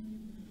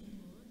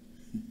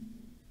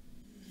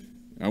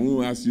 I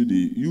won't ask you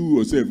you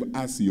yourself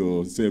ask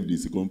yourself the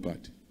second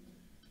part.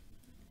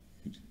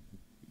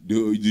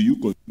 Do you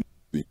continue to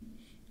sin?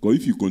 Because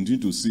if you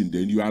continue to sin,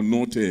 then you are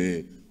not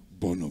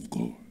born of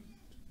God.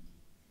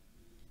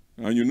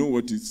 And you know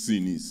what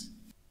sin is?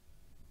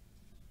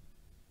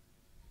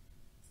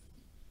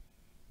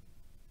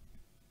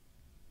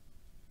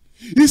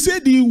 He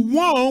said the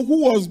one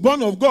who was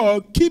born of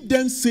God, keep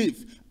them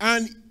safe,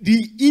 and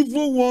the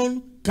evil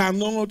one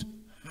cannot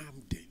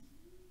harm them.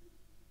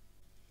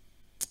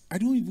 I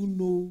don't even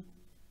know,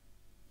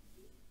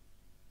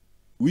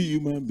 we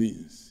human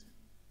beings,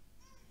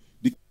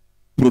 the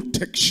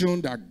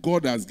protection that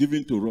God has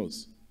given to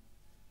us,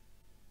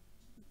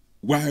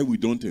 why we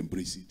don't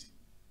embrace it?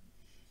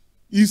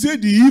 He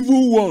said the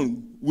evil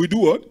one will do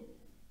what?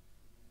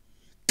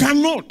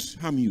 Cannot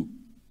harm you.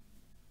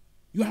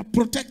 You are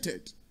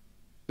protected.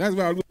 That's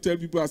why I always tell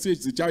people, I say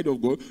it's a child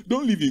of God,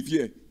 don't live in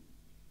fear.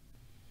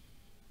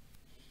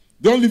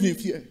 Don't live in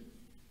fear.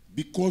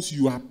 Because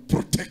you are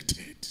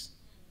protected.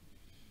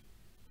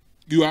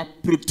 You are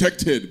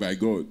protected by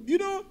God. You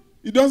know,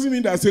 it doesn't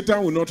mean that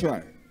Satan will not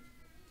try.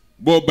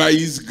 But by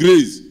his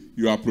grace,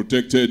 you are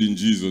protected in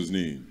Jesus'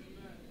 name.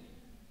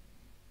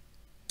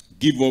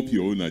 Give up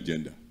your own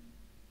agenda.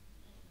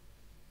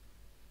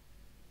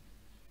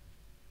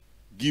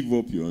 Give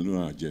up your own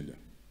agenda.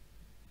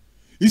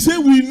 He said,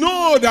 we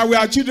know that we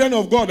are children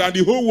of God and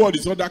the whole world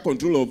is under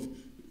control of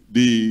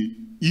the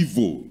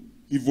evil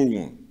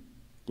one.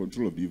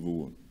 Control of the evil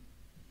one.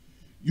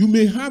 You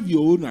may have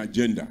your own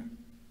agenda,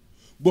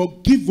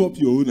 but give up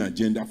your own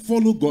agenda.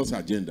 Follow God's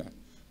agenda.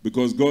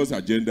 Because God's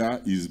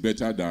agenda is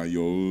better than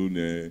your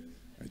own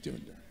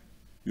agenda.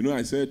 You know,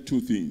 I said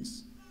two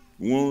things.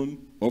 One,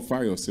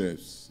 offer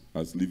yourselves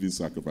as living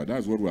sacrifice.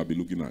 That's what we'll be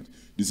looking at.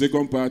 The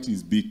second part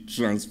is be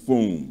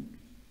transformed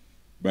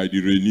by the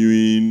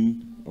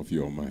renewing of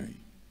your mind.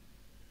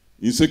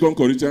 In 2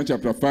 Corinthians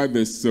chapter 5,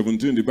 verse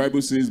 17, the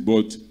Bible says,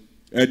 but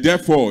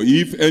therefore,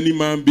 if any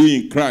man be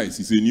in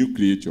Christ, is a new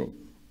creature.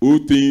 All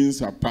things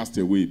have passed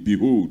away.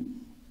 Behold,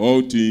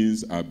 all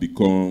things are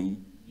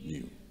become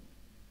new.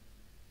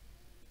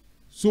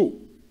 So,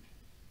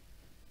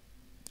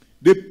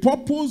 the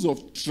purpose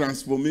of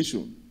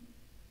transformation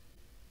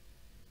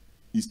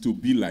is to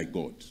be like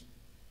God.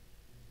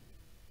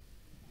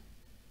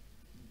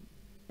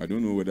 I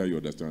don't know whether you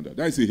understand that.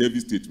 That is a heavy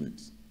statement.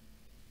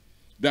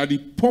 That the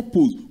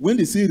purpose, when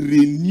they say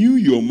renew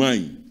your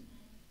mind,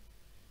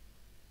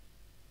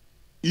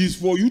 is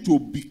for you to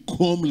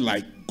become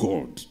like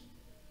God.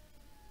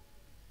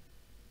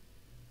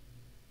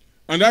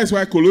 And that is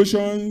why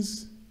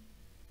Colossians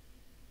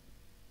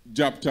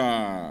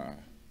chapter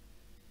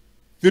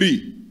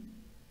 3,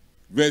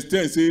 verse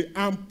 10 says,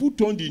 and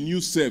put on the new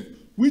self,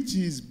 which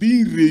is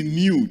being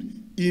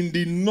renewed in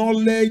the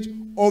knowledge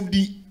of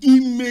the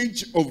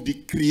image of the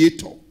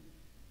Creator.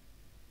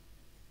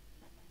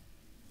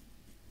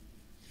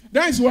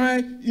 That is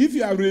why, if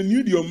you have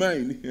renewed your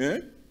mind,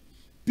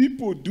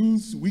 people do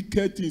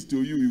wicked things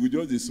to you, you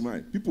will just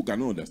smile. People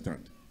cannot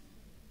understand.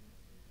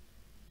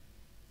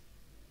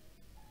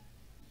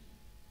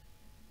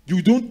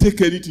 You don't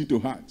take anything to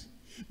heart.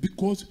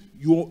 Because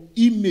your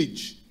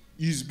image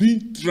is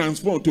being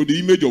transformed to the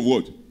image of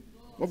what?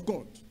 Of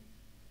God.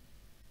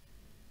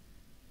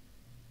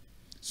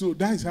 So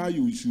that is how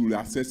you should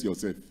assess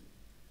yourself.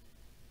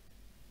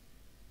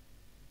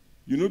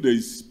 You know there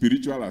is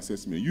spiritual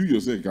assessment. You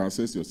yourself can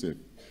assess yourself.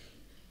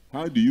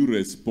 How do you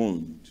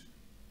respond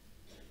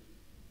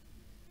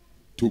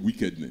to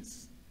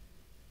wickedness?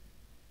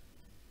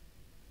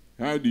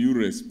 How do you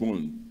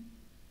respond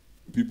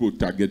to people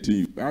targeting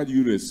you? How do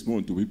you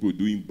respond to people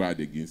doing bad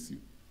against you?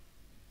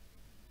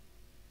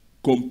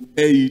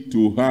 Compare it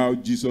to how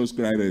Jesus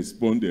Christ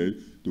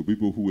responded to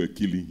people who were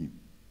killing him.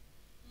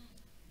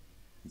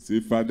 Say,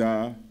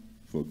 Father,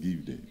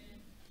 forgive them,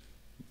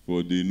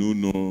 for they know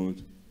not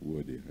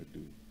what they are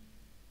doing.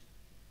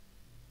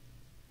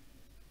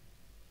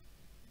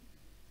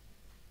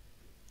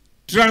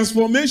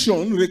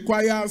 Transformation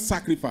requires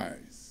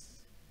sacrifice.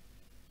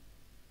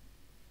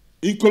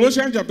 In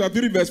Colossians chapter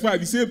 3, verse 5,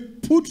 he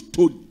said, put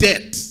to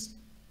death.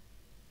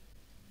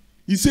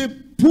 He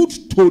said,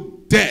 put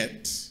to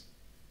death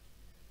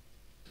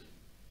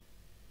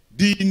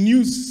the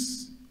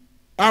news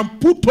and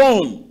put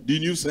on the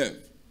new self,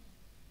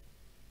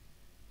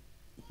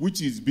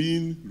 which is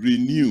being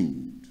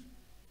renewed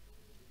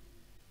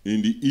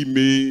in the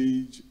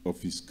image of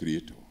his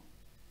Creator.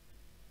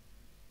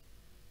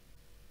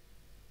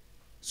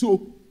 So,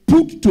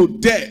 put to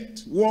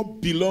death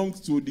what belongs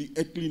to the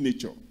earthly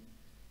nature.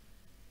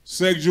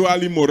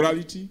 Sexual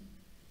immorality,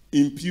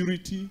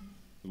 impurity,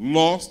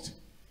 lust,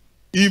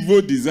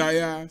 evil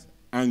desires,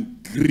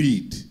 and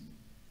greed,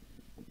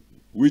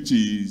 which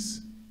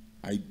is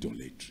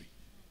idolatry.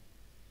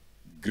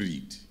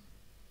 Greed.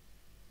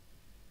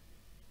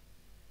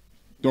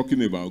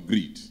 Talking about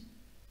greed.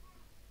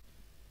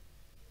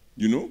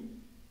 You know,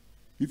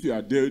 if you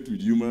are dealt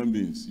with human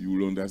beings, you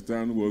will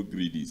understand what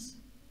greed is.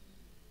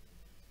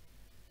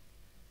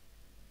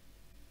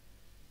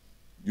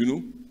 You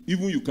know,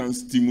 even you can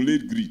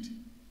stimulate greed.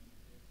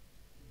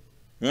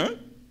 Huh?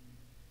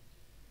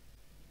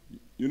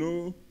 You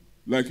know,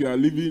 like you are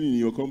living in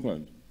your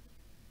compound,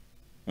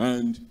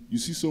 and you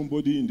see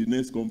somebody in the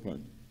next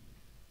compound,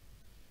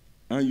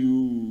 and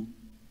you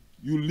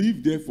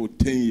live there for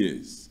 10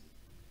 years.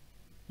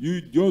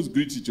 You just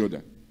greet each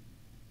other.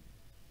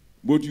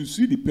 But you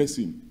see the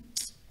person,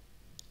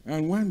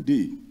 and one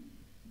day,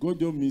 God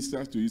just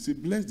ministers to you, say,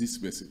 bless this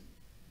person.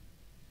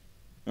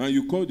 And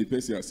you call the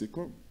person and say,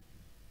 come.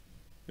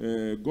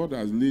 God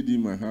has laid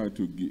in my heart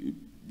to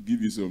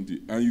give you something.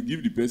 And you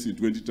give the person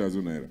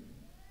 20,000 naira.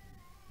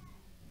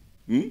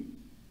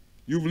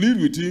 You've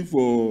lived with him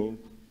for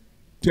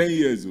 10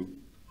 years old.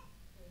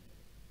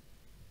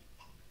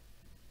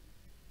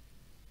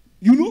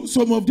 You know,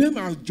 some of them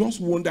are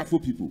just wonderful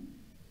people.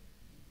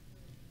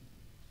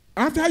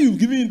 After you've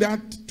given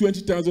that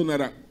 20,000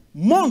 naira,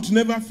 month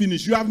never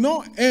finish. You have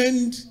not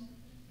earned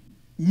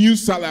new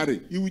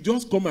salary. He will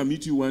just come and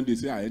meet you one day,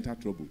 say, I enter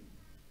trouble.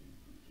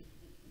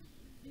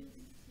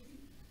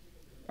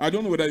 I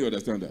don't know whether you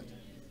understand that.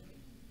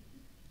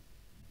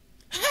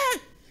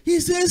 He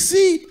says,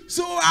 see,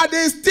 so I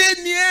they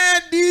stay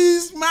near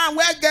this man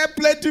where get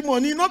plenty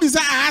money. Not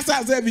beside I ask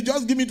herself, he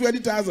just give me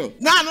 20,000.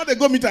 Now, not they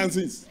go meet and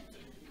since.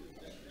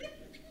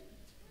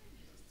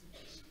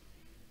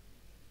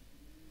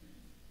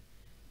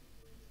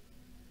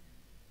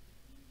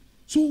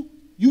 So,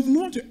 you've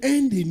not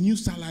earned a new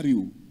salary.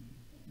 You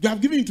have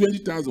given him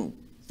 20,000.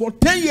 For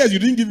 10 years, you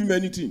didn't give him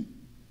anything.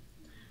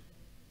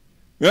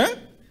 Eh?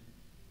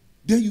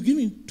 Then you give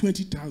him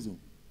 20,000.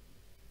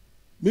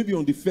 Maybe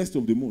on the first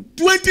of the month.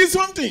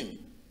 20-something.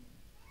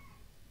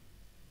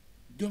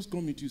 Just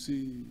come meet you,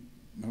 say,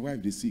 my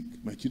wife, they sick.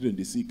 My children,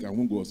 they sick. I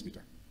won't go to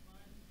hospital.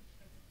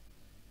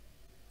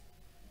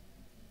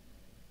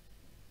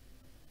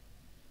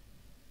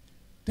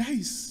 That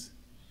is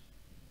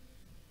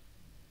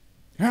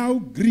how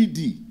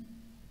greedy.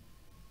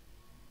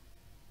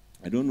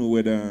 I don't know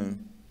whether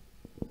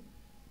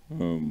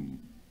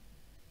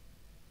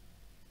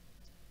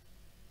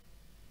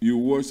you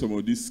watch some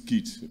of these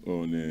skits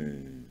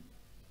on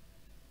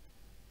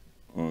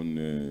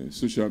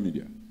social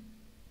media.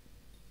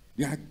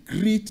 They are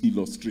great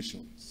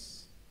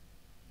illustrations.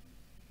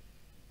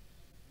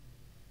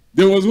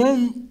 There was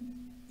one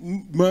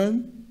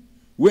man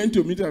went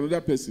to meet another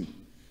person.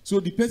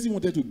 So the person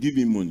wanted to give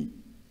him money.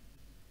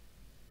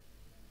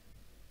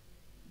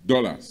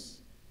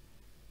 Dollars.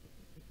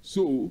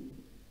 So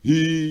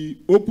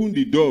he opened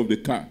the door of the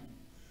car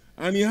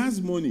and he has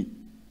money,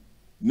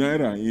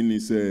 naira, in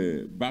his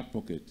back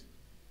pocket.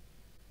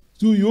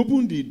 So he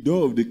opened the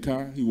door of the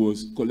car, he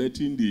was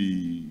collecting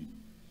the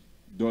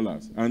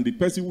dollars. And the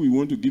person who he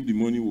wanted to give the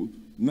money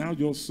now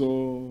just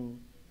saw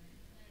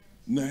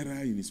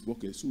naira in his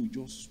pocket. So he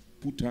just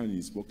put her in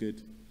his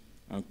pocket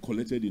and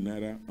collected the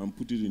naira and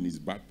put it in his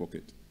back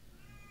pocket.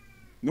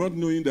 Not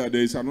knowing that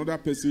there is another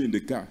person in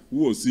the car who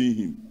was seeing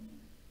him.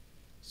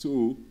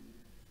 So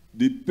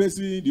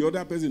the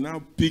other person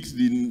now picks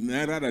the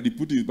naira that he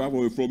put in his back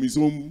pocket from his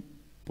own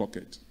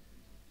pocket.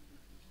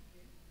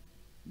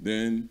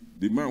 Then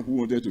the man who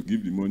wanted to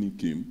give the money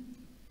came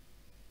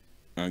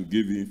and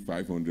gave him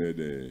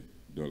 $500.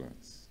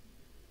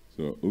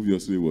 So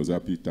obviously he was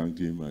happy, thanked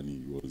him, and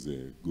he was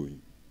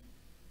going.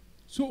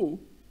 So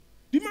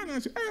the man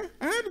said,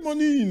 I had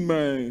money in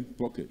my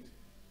pocket.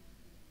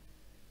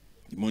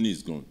 The money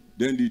is gone.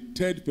 Then the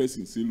third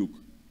person said, look,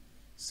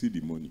 see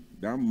the money.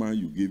 That man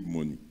you gave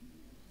money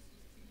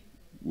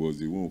was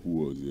the one who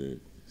was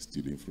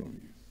stealing from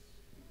you.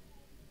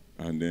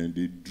 And then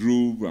they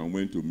drove and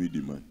went to meet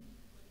the man.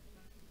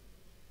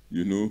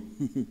 You know?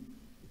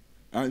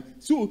 And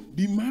so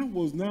the man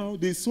was now,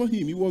 they saw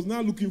him. He was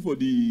now looking for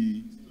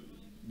the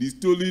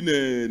stolen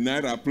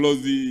naira plus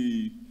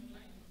the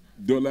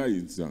dollar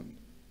in sand.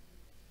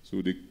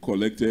 So they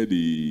collected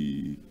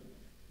the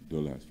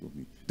dollars from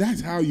him.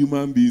 That's how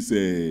human beings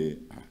are.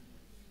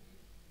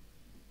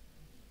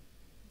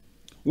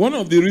 One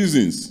of the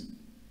reasons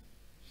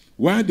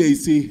why there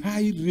is a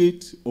high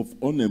rate of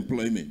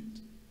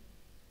unemployment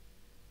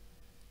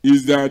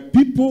is that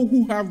people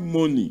who have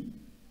money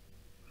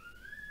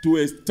to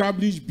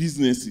establish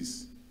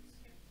businesses,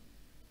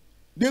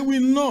 they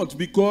will not,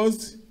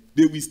 because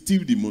they will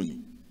steal the money.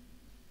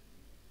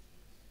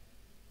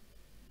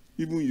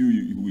 Even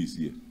you who is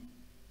here.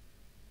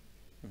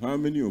 How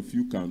many of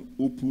you can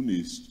open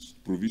a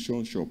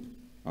provision shop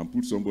and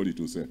put somebody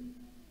to sell?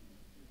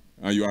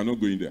 And you are not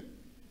going there?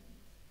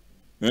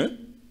 Eh?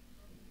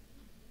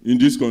 In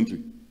this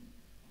country.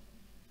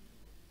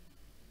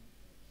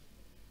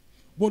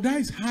 But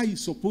that is how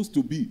it's supposed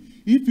to be.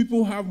 If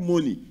people have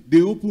money,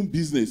 they open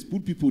business,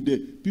 put people there,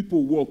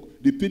 people work,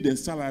 they pay their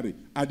salary.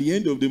 At the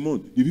end of the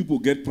month, the people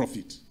get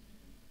profit.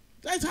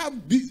 That's how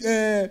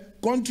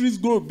countries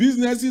grow,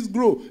 businesses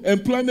grow,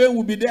 employment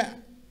will be there.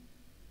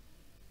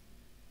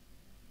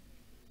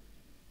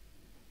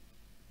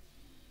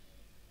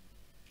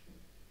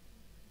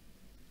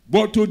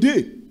 But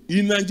today,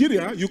 in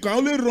Nigeria, you can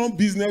only run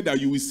business that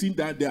you will sit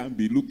down there and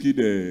be looking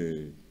at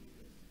it.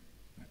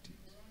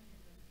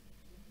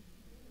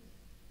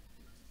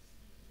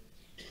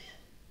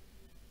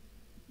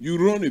 You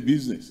run a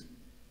business.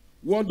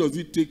 What does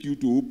it take you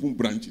to open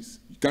branches?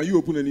 Can you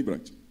open any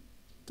branch?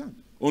 Can't.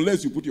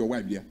 Unless you put your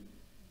wife there.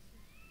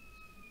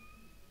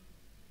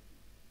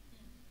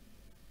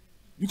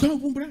 You can't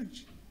open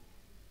branch.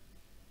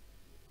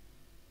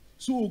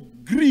 So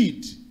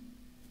greed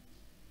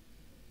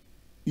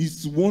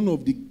is one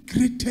of the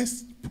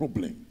greatest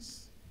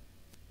problems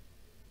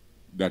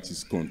that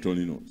is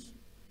controlling us.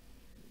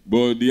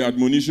 But the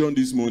admonition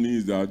this morning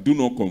is that do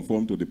not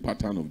conform to the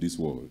pattern of this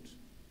world.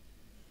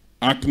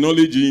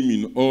 Acknowledge him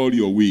in all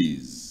your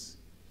ways,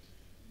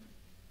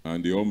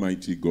 and the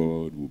Almighty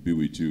God will be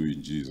with you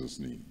in Jesus'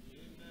 name.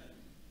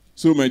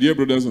 So, my dear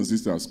brothers and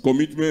sisters,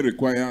 commitment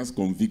requires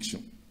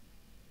conviction.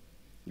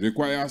 It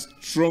requires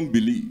strong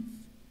belief,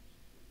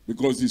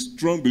 because it's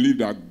strong belief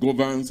that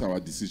governs our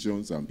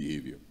decisions and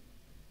behavior.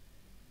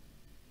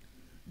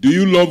 Do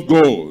you love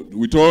God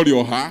with all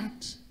your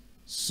heart,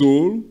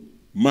 soul,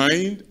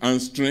 mind,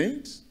 and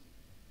strength?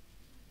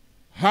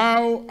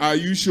 How are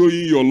you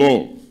showing your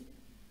love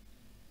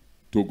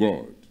to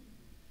God?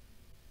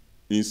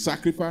 In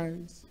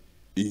sacrifice,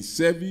 in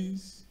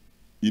service,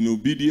 in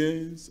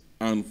obedience,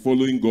 and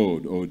following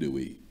God all the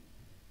way.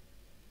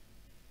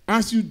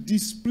 As you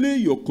display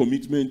your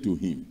commitment to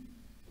Him,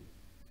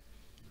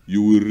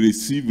 you will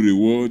receive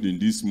reward in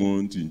this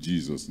month in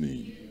Jesus'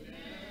 name. Amen.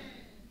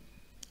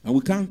 And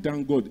we can't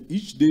thank God.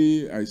 Each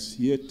day I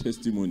hear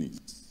testimonies.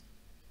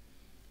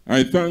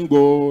 I thank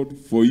God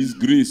for His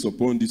grace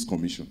upon this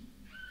commission,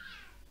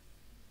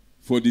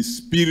 for the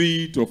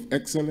spirit of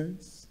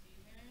excellence,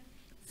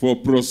 for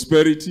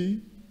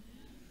prosperity,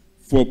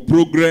 for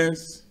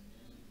progress,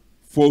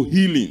 for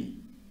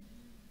healing,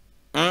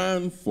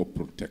 and for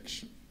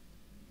protection.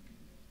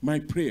 My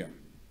prayer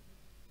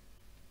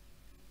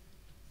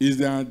is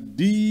that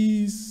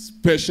this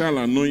special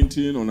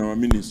anointing on our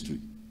ministry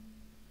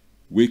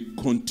will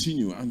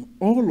continue, and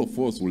all of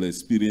us will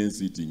experience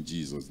it in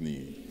Jesus'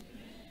 name.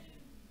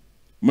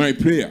 My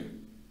prayer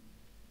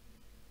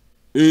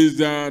is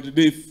that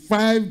the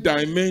 5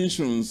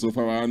 dimensions of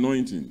our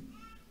anointing,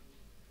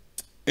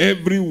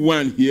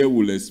 everyone here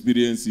will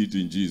experience it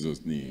in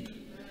Jesus' name.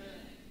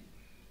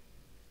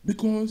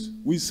 Because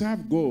we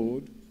serve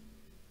God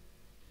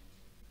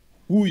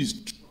who is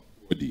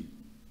trustworthy.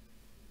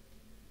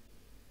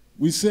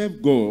 We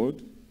serve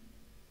God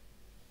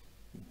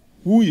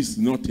who is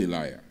not a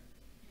liar.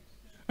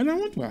 And I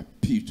want to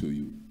appeal to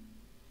you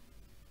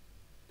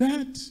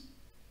that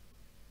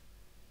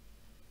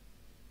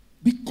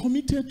be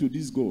committed to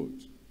this God,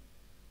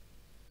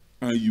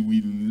 and you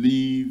will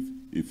live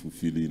a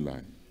fulfilling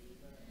life.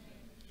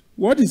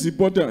 What is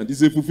important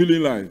is a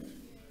fulfilling life.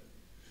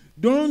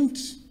 Don't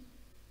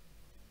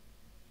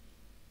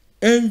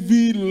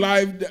envy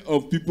life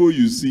of people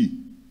you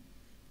see,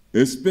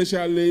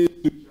 especially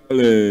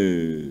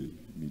social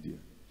media.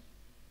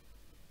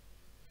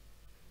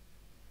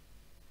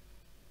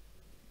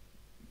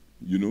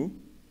 You know?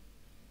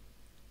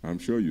 I'm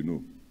sure you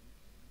know.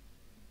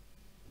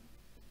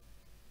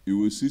 You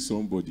will see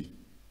somebody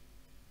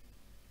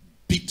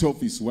beat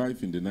off his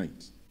wife in the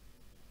night.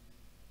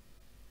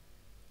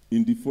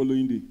 In the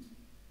following day,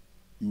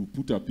 he will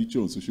put a picture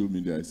on social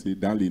media and say,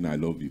 "Darling, I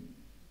love you."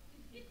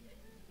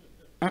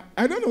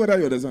 I don't know whether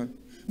you understand.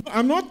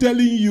 I'm not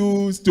telling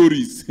you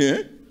stories.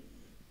 Eh?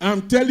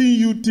 I'm telling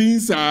you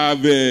things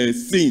I've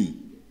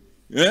seen.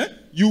 Eh?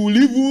 You will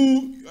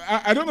even,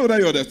 I don't know whether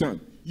you understand.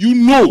 You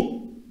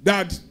know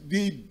that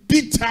they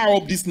beat her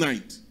up this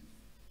night.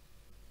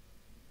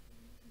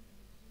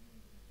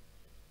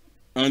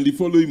 And the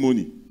following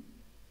morning,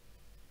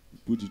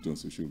 put it on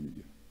social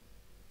media.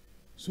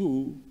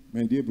 So,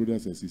 my dear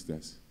brothers and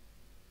sisters,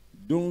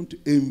 don't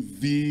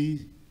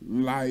envy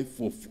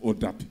life of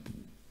other people.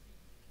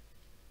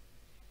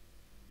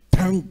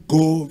 Thank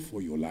God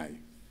for your life.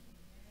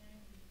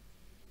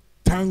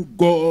 Thank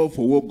God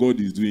for what God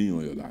is doing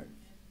in your life.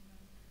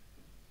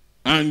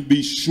 And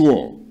be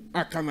sure,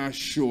 I can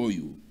assure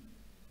you,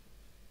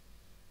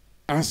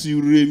 as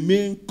you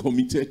remain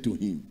committed to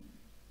Him,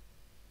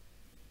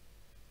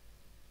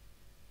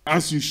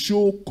 as you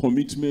show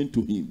commitment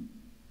to Him,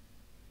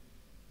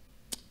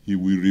 He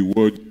will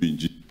reward you in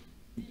Jesus.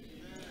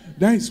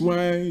 That is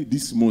why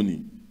this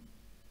morning,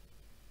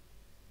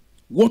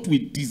 what we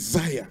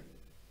desire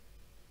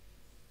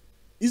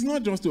is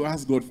not just to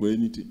ask God for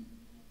anything,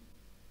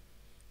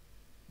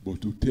 but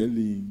to tell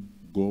Him,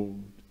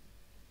 God,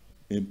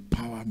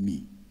 empower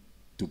me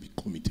to be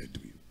committed to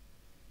you.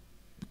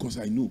 Because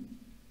I know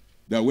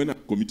that when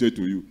I'm committed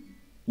to you,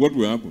 what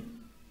will happen?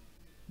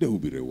 There will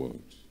be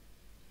rewards.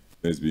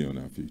 Let's be on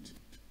our feet.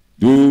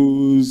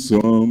 Do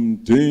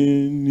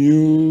something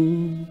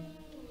new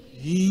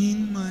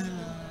in my life.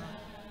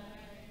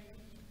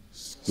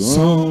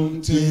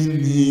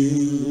 Something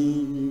new